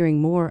 we were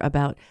hearing more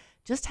about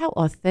just how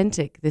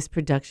authentic this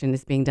production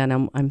is being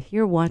done. I'm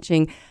here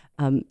watching...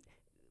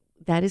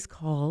 that is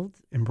called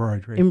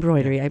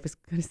embroidery. I was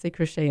going to say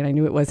crochet, and I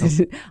knew it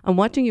wasn't. I'm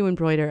watching you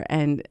embroider,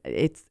 and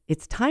it's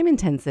time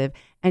intensive.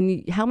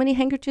 And how many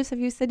handkerchiefs have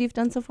you said you've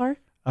done so far?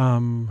 Oh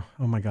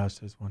my gosh,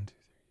 there's 1, 2, 3,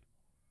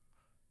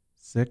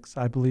 6,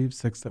 I believe,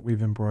 6 that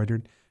we've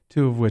embroidered.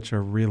 2 of which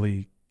are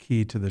really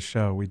key to the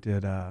show. We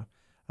did a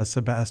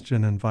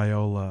Sebastian and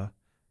Viola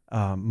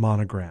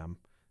monogram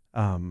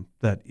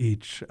that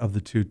each of the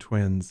 2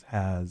 twins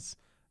has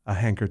a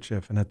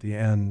handkerchief, and at the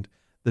end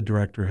the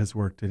director has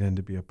worked it in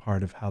to be a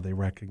part of how they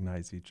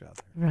recognize each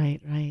other.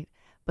 Right, right.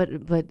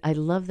 But I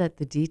love that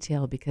the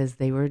detail because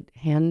they were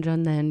hand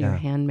done then, you're Yeah,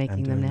 hand making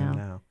and them doing now. them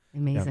now.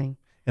 Amazing.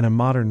 In a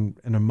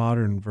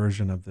modern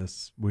version of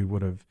this, we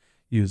would have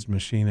used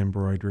machine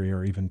embroidery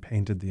or even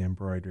painted the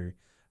embroidery.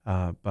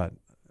 But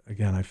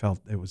again, I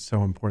felt it was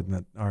so important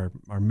that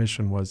our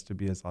mission was to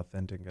be as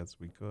authentic as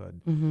we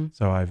could. Mm-hmm.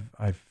 So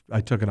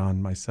I took it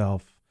on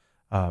myself.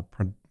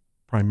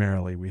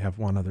 Primarily, we have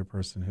one other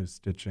person who's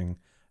stitching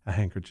a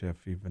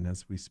handkerchief even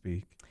as we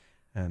speak,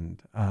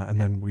 and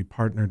then we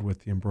partnered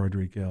with the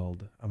Embroidery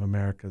Guild of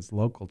America's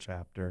local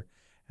chapter,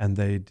 and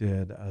they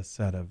did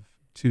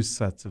two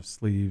sets of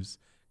sleeves,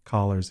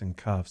 collars, and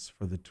cuffs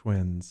for the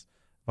twins,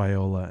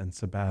 Viola and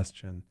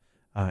Sebastian,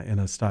 in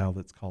a style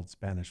that's called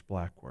Spanish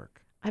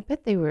blackwork. I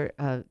bet they were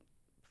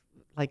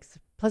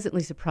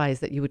pleasantly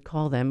surprised that you would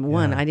call them.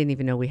 One, Yeah. I didn't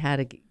even know we had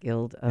a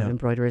guild of Yeah.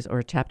 embroiderers or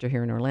a chapter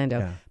here in Orlando.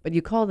 Yeah. But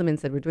you called them and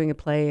said, we're doing a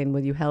play and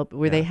will you help?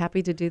 Were they Yeah.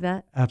 happy to do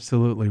that?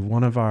 Absolutely.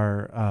 One of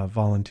our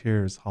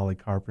volunteers, Holly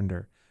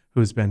Carpenter,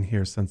 who's been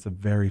here since the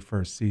very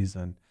first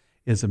season,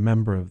 is a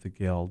member of the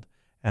Guild,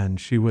 and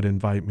she would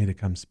invite me to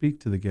come speak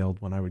to the Guild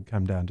when I would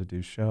come down to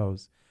do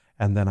shows.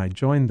 And then I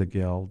joined the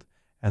Guild,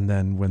 and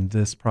then when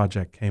this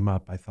project came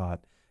up, I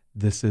thought,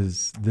 this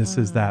is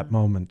that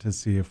moment to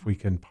see if we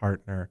can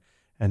partner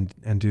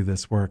and do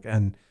this work.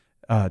 And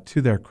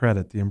to their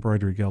credit, the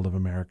Embroidery Guild of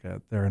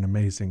America, they're an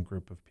amazing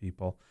group of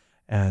people,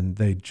 and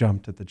they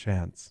jumped at the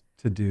chance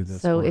to do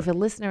this So work. if a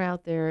listener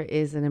out there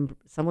is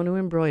someone who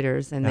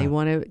embroiders and they Yeah.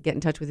 want to get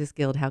in touch with this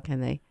guild, how can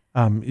they?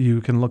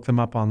 You can look them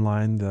up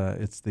online.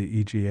 It's the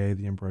EGA,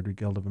 the Embroidery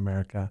Guild of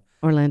America,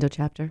 Orlando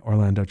chapter.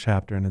 Orlando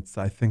chapter, and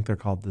I think they're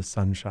called the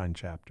Sunshine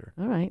chapter.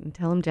 All right. And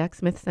tell them Jack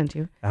Smith sent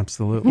you.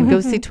 Absolutely. And go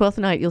see 12th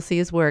Night. You'll see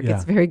his work. Yeah.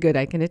 It's very good.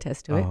 I can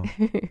attest to Oh,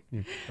 it.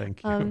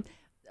 Thank you.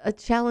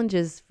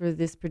 Challenges for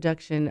this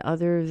production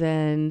other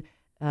than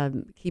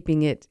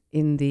keeping it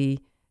in the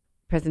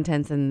present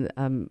tense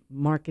and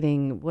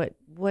marketing,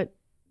 what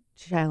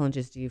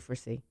challenges do you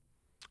foresee?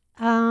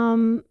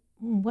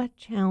 What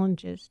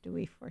challenges do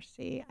we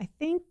foresee? I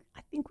think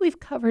we've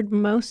covered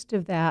most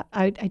of that.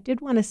 I did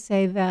want to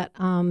say that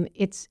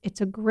it's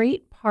a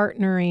great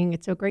partnering,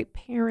 it's a great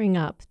pairing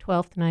up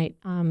 12th Night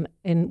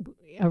in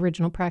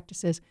original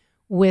practices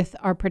with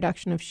our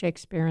production of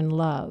Shakespeare in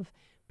Love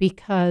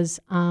because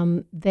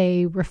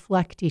they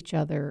reflect each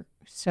other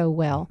so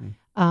well.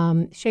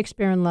 Mhm.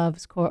 Shakespeare in Love,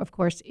 of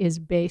course, is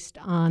based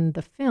on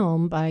the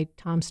film by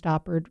Tom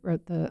Stoppard,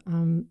 wrote the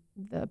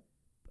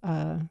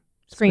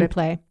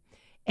screenplay,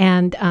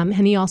 and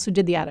he also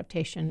did the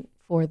adaptation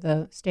for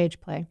the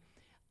stage play.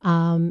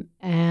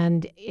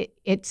 And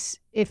it's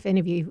if any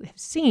of you have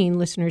seen,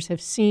 listeners have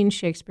seen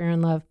Shakespeare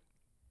in Love,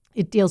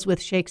 it deals with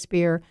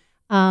Shakespeare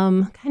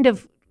kind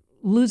of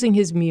losing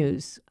his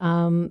muse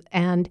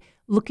and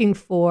looking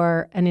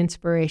for an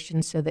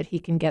inspiration so that he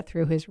can get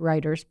through his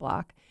writer's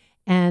block.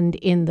 And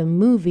in the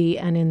movie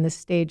and in the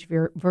stage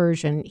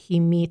version,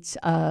 he meets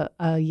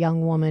a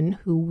young woman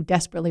who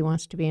desperately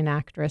wants to be an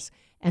actress.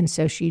 And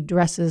so she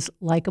dresses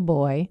like a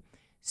boy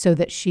so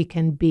that she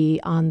can be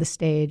on the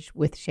stage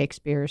with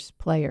Shakespeare's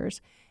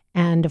players.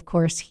 And of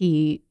course,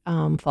 he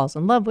falls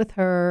in love with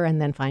her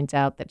and then finds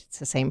out that it's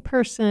the same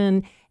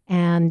person.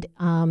 And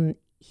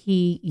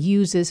he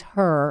uses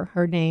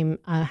her name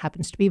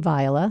happens to be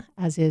Viola,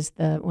 as is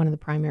one of the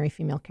primary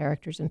female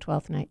characters in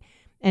 12th Night.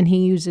 And he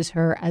uses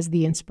her as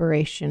the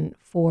inspiration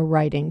for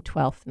writing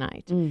 12th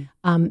Night.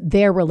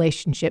 Their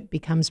relationship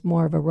becomes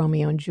more of a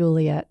Romeo and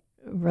Juliet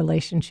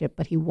relationship,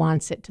 but he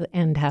wants it to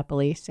end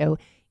happily. So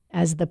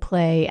as the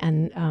play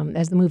and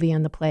as the movie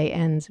and the play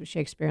ends with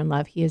Shakespeare in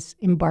Love, he is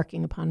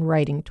embarking upon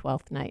writing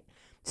 12th Night.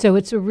 So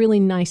it's a really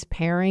nice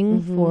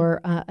pairing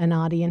for an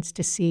audience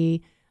to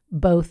see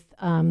both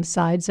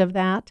sides of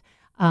that.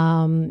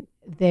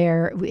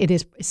 It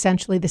is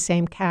essentially the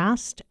same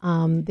cast.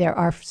 There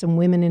are some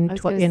women in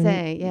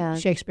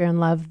Shakespeare in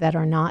Love that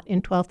are not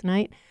in 12th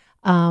Night,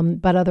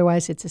 but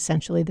otherwise it's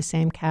essentially the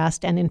same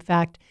cast. And in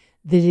fact,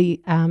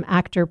 the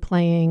actor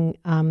playing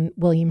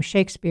William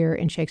Shakespeare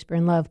in Shakespeare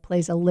in Love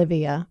plays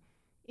Olivia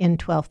in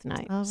 12th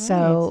Night. All right.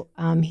 So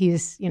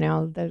he's,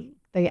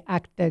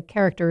 the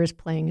character is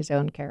playing his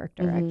own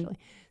character actually.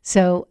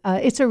 So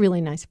it's a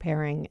really nice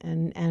pairing,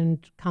 and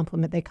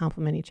they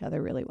complement each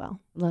other really well.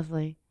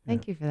 Lovely.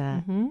 Thank you for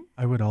that.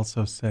 I would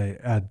also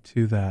add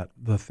to that,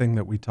 the thing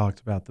that we talked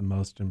about the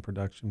most in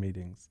production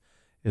meetings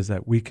is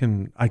that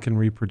I can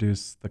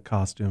reproduce the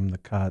costume, the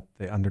cut,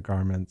 the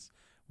undergarments.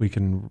 We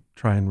can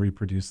try and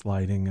reproduce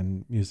lighting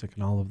and music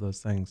and all of those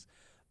things.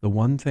 The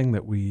one thing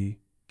that we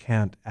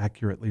can't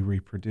accurately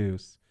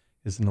reproduce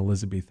is an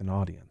Elizabethan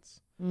audience.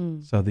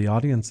 So the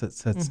audience that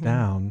sits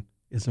down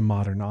is a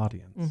modern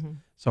audience.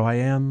 So I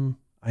am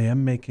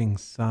making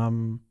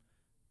some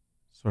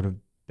sort of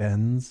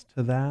bends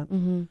to that.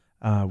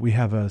 We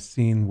have a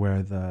scene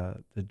where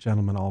the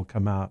gentlemen all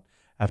come out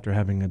after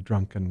having a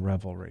drunken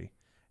revelry,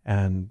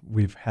 and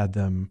we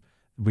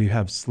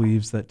have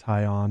sleeves that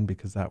tie on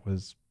because that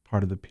was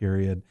part of the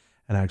period,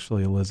 And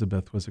actually,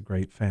 Elizabeth was a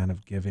great fan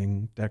of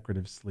giving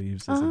decorative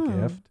sleeves as a Oh.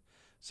 gift.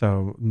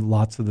 So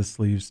lots of the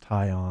sleeves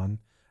tie on.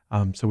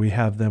 So we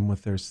have them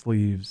with their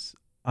sleeves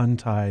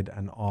untied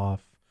and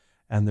off,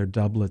 and their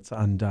doublets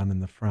undone in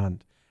the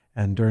front.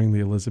 And during the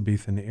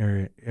Elizabethan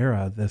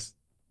era, this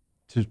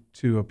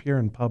to appear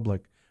in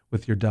public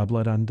with your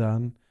doublet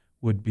undone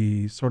would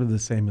be sort of the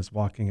same as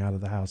walking out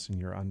of the house in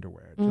your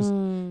underwear.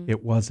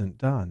 It wasn't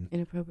done.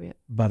 Inappropriate.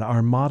 But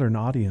our modern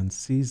audience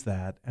sees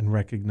that and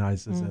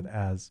recognizes it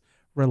as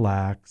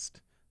relaxed.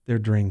 They're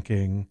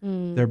drinking.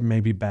 They're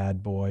maybe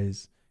bad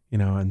boys,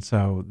 and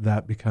so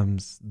that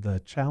becomes the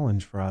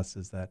challenge for us,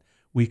 is that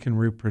we can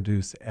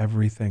reproduce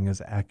everything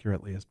as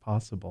accurately as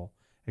possible,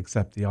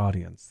 except the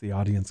audience. The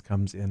audience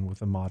comes in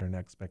with a modern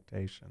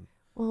expectation.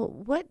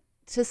 Well,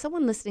 to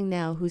someone listening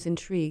now who's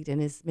intrigued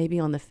and is maybe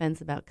on the fence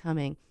about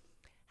coming,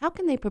 how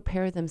can they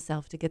prepare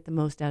themselves to get the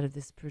most out of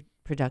this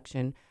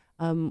production?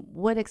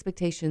 What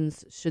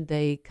expectations should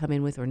they come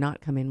in with or not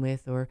come in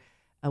with, or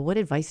what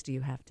advice do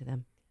you have to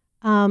them?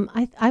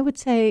 I would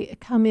say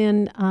come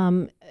in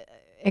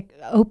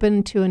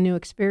open to a new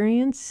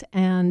experience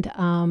and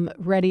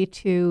ready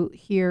to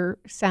hear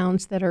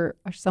sounds that are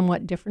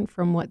somewhat different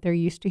from what they're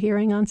used to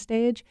hearing on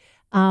stage,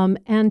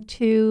 and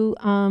to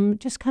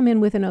just come in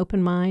with an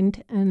open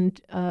mind and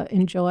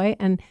enjoy.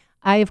 And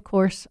I, of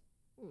course,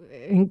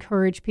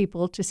 encourage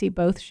people to see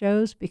both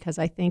shows, because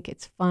I think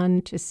it's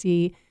fun to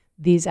see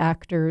these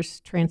actors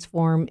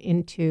transform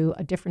into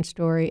a different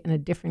story and a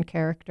different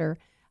character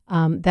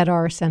that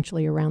are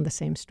essentially around the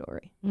same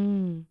story.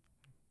 And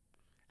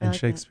like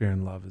Shakespeare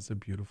in Love is a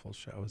beautiful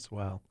show as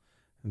well.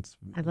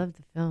 I love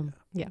the film.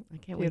 Yeah, I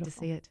can't wait to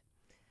beautiful. see it.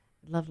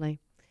 Lovely.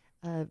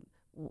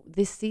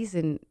 This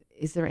season,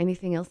 is there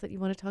anything else that you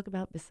want to talk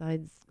about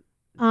besides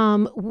these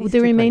The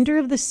two remainder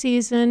of the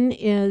season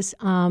is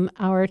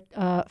our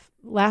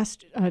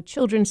last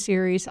children's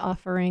series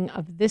offering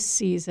of this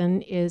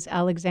season is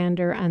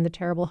Alexander and the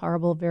Terrible,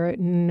 Horrible, Very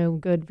No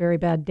Good, Very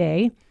Bad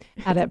Day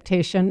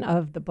adaptation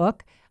of the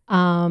book,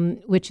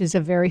 which is a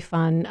very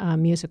fun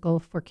musical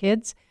for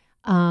kids.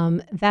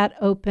 That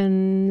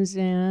opens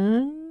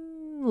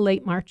in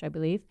late March, I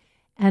believe.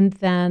 And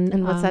then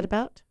And what's that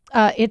about?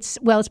 It's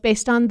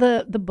based on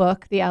the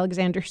book, the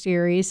Alexander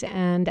series,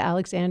 and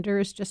Alexander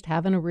is just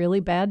having a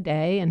really bad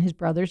day, and his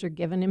brothers are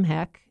giving him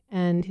heck,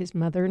 and his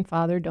mother and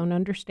father don't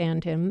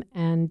understand him,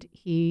 and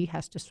he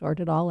has to sort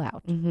it all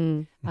out.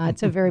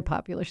 It's a very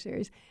popular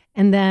series.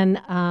 And then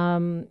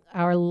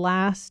our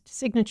last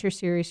signature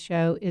series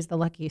show is The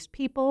Luckiest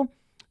People,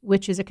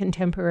 which is a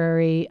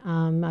contemporary,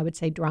 I would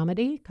say,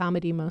 dramedy,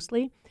 comedy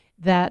mostly,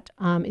 that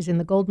is in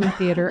the Goldman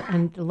Theater.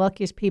 And The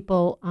Luckiest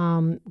People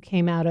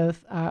came out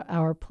of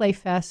our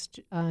Playfest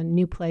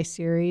new play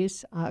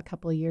series a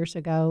couple of years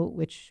ago,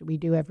 which we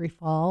do every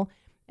fall.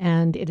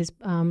 And it is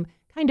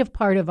kind of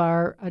part of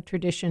our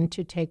tradition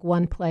to take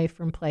one play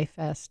from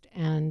Playfest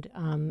and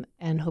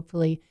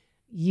hopefully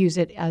use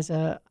it as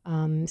a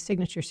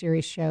signature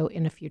series show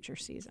in a future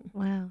season.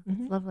 Wow,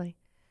 that's lovely.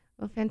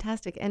 Well,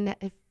 fantastic. And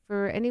if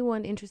for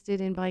anyone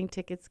interested in buying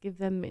tickets, give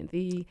them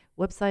the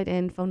website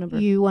and phone number.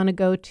 You want to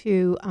go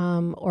to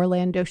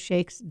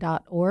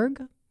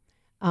orlandoshakes.org,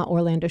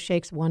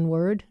 orlandoshakes, one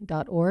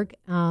word.org.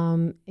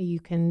 You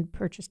can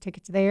purchase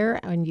tickets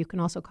there, and you can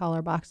also call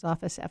our box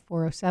office at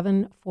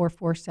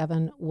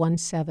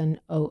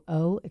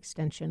 407-447-1700,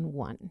 extension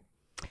 1.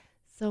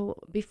 So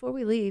before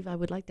we leave, I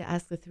would like to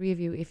ask the three of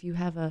you if you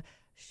have a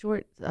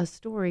short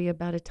story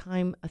about a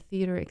time a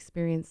theater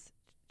experience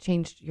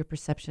changed your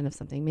perception of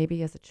something,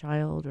 maybe as a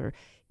child or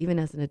even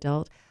as an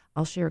adult.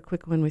 I'll share a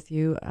quick one with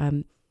you.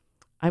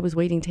 I was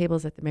waiting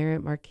tables at the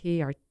Marriott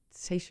Marquis. Our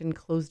station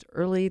closed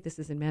early. This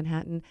is in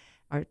Manhattan.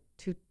 Our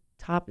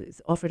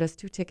offered us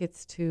 2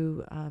 tickets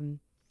to,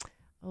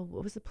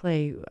 what was the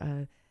play?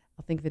 I'll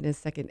think of it in a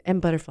second. M.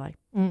 Butterfly.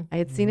 I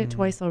had seen it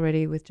twice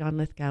already with John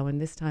Lithgow,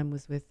 and this time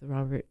was with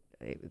Robert.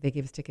 They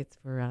gave us tickets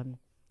for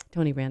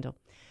Tony Randall.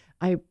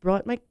 I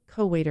brought my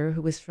co-waiter,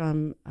 who was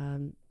from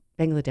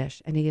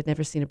Bangladesh, and he had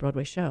never seen a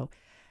Broadway show.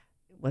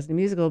 It wasn't a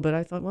musical, but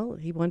I thought, well,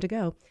 he wanted to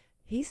go.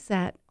 He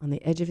sat on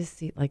the edge of his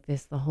seat like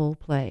this the whole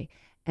play.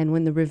 And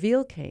when the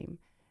reveal came,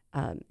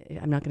 I'm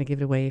not going to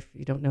give it away if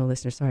you don't know,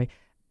 listeners, sorry.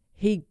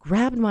 He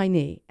grabbed my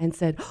knee and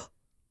said, oh,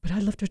 but I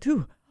loved her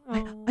too.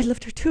 I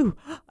loved her too.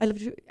 I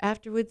loved her.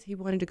 Afterwards, he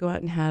wanted to go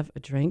out and have a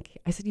drink.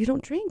 I said, you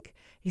don't drink.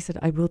 He said,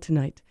 I will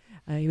tonight.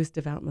 He was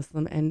devout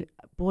Muslim. And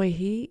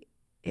boy,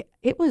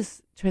 it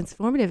was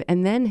transformative.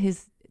 And then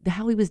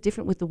how he was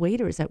different with the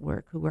waiters at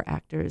work who were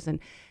actors,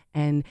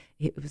 and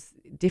it was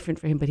different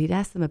for him, but he'd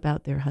ask them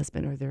about their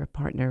husband or their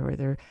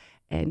partner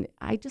and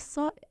I just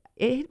saw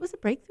it was a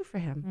breakthrough for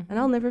him, and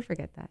I'll never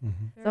forget that.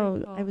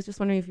 So cool. I was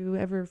just wondering if you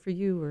ever, for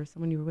you or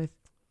someone you were with,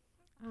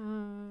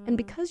 and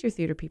because you're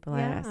theater people,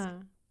 I asked.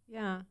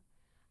 Yeah.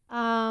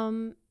 I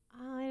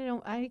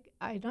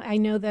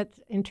know that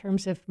in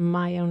terms of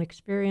my own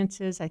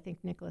experiences, I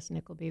think Nicholas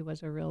Nickleby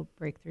was a real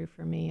breakthrough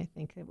for me. I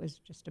think it was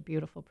just a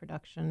beautiful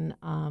production.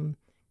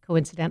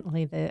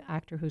 coincidentally, the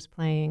actor who's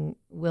playing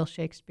Will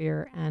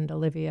Shakespeare and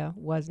Olivia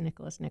was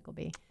Nicholas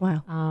Nickleby.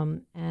 Wow.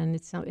 And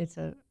it's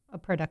a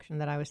production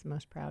that I was the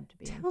most proud to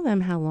be in. Tell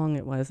them how long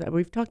it was.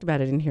 We've talked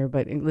about it in here,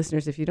 but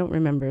listeners, if you don't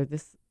remember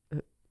this,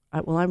 I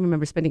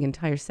remember spending an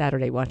entire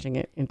Saturday watching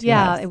it in 2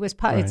 hours. Yeah, it was.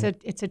 Right.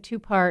 It's a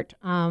 2-part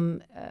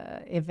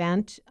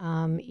event.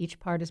 Each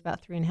part is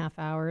about 3.5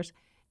 hours,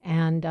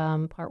 and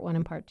part 1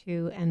 and part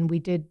 2. And we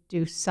did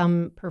do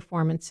some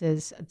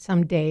performances,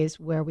 some days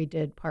where we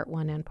did part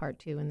 1 and part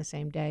 2 in the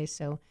same day,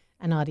 so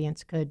an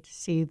audience could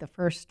see the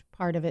first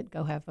part of it,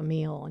 go have a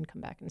meal, and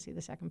come back and see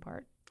the second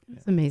part.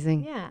 It's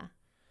amazing. Yeah.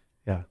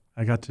 Yeah,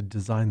 I got to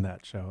design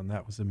that show, and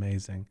that was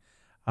amazing.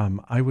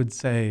 I would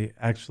say,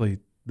 actually,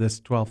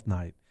 this 12th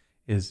night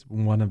is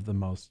one of the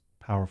most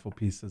powerful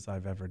pieces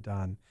I've ever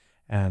done.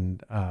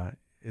 And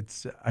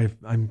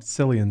I'm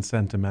silly and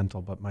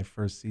sentimental, but my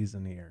first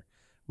season here,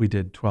 we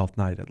did 12th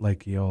night at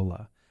Lake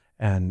Eola.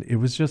 And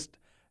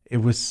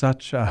it's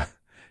such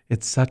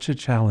a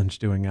challenge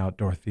doing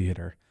outdoor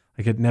theater.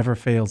 Like, it never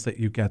fails that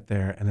you get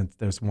there and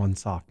there's one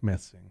sock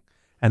missing.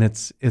 And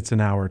it's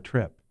an hour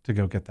trip to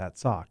go get that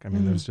sock. I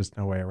mean, there's just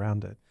no way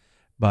around it.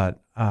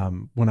 But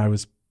when I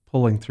was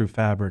pulling through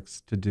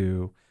fabrics to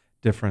do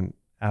different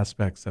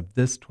aspects of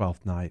this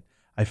 12th night,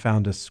 I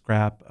found a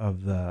scrap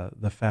of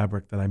the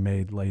fabric that I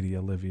made Lady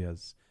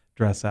Olivia's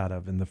dress out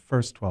of in the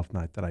first 12th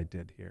night that I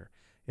did here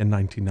in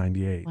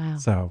 1998. Wow.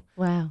 So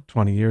Wow.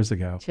 20 years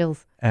ago.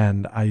 Chills.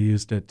 And I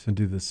used it to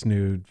do the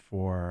snood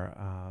for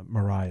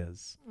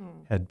Mariah's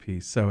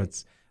headpiece. So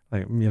it's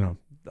like,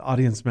 the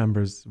audience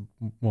members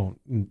won't,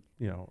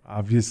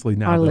 obviously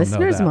now Our they'll know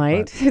listeners that,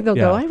 might. but- They'll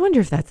yeah. go, I wonder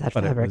if that's that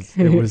But fabric.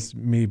 it was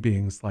me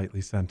being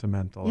slightly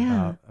sentimental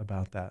Yeah.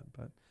 about that.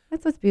 But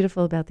That's what's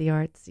beautiful about the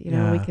arts. We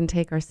Yeah. can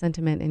take our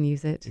sentiment and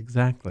use it.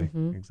 exactly.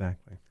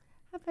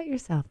 How about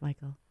yourself,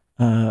 Michael?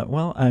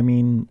 Well, I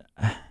mean,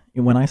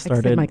 when I I said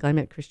started, Michael, I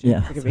meant Christian.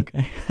 yeah, Forgive that's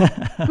me.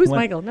 okay. Who's When-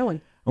 Michael? No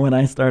one. When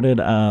I started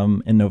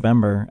in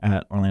November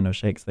at Orlando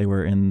Shakes, they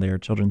were in their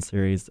children's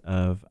series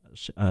of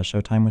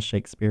Showtime with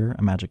Shakespeare,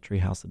 a Magic Tree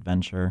House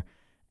adventure.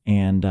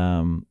 And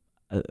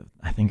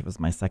I think it was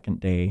my second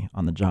day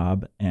on the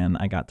job, and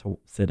I got to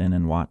sit in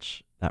and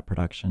watch that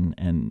production.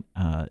 And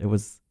it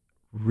was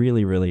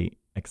really, really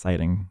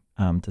exciting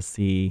to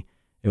see.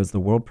 It was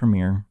the world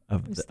premiere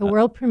of It was the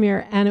world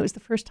premiere, and it was the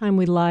first time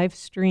we live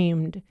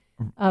streamed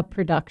a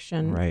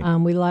production. Right.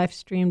 We live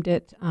streamed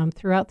it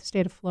throughout the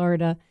state of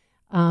Florida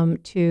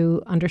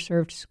to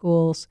underserved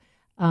schools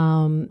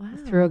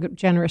through a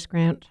generous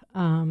grant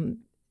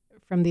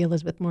from the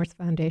Elizabeth Morse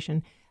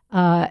Foundation.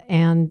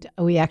 And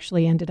we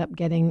actually ended up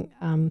getting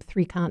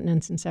 3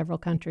 continents and several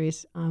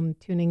countries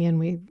tuning in.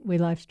 We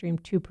live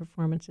streamed 2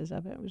 performances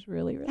of it. It was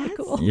really, really That's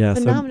cool. Yeah,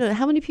 so- phenomenal.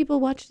 How many people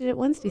watched it at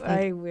once, do you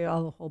think? We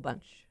all a whole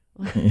bunch.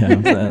 yeah, it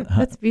was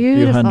That's a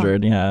beautiful. few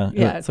hundred, yeah.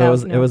 Yeah, So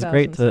thousands, it was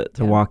great thousands,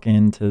 to yeah. walk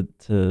into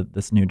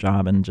this new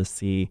job and just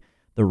see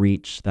the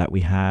reach that we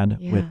had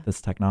Yeah. with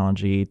this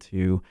technology,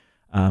 to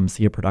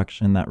see a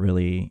production that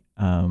really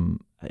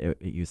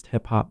it used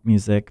hip hop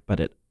music, but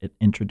it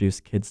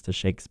introduced kids to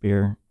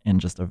Shakespeare in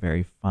just a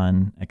very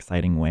fun,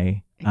 exciting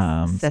way.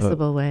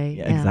 Accessible way.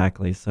 Yeah,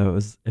 exactly. So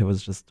it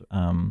was just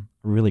a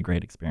really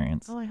great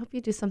experience. Oh, I hope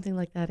you do something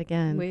like that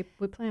again. We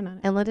plan on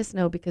it. And let us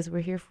know, because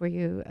we're here for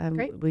you.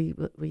 Great.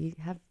 We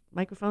have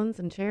microphones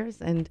and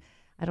chairs, and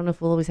I don't know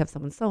if we'll always have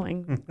someone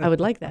sewing. I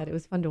would like that. It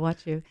was fun to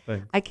watch you.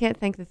 Thanks. I can't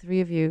thank the 3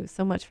 of you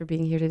so much for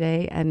being here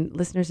today. And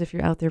listeners, if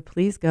you're out there,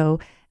 please go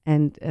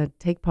and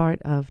take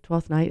part of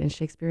 12th Night and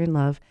Shakespeare in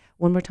Love.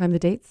 One more time, the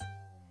dates.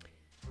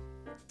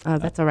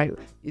 That's all right.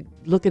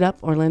 Look it up,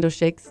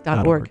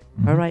 orlandoshakes.org.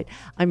 Mhm. All right.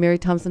 I'm Mary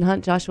Thompson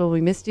Hunt. Joshua,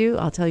 we missed you.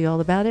 I'll tell you all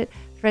about it.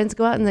 Friends,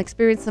 go out and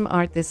experience some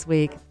art this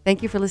week.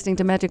 Thank you for listening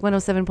to Magic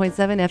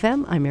 107.7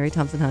 FM. I'm Mary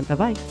Thompson Hunt.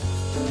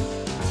 Bye-bye.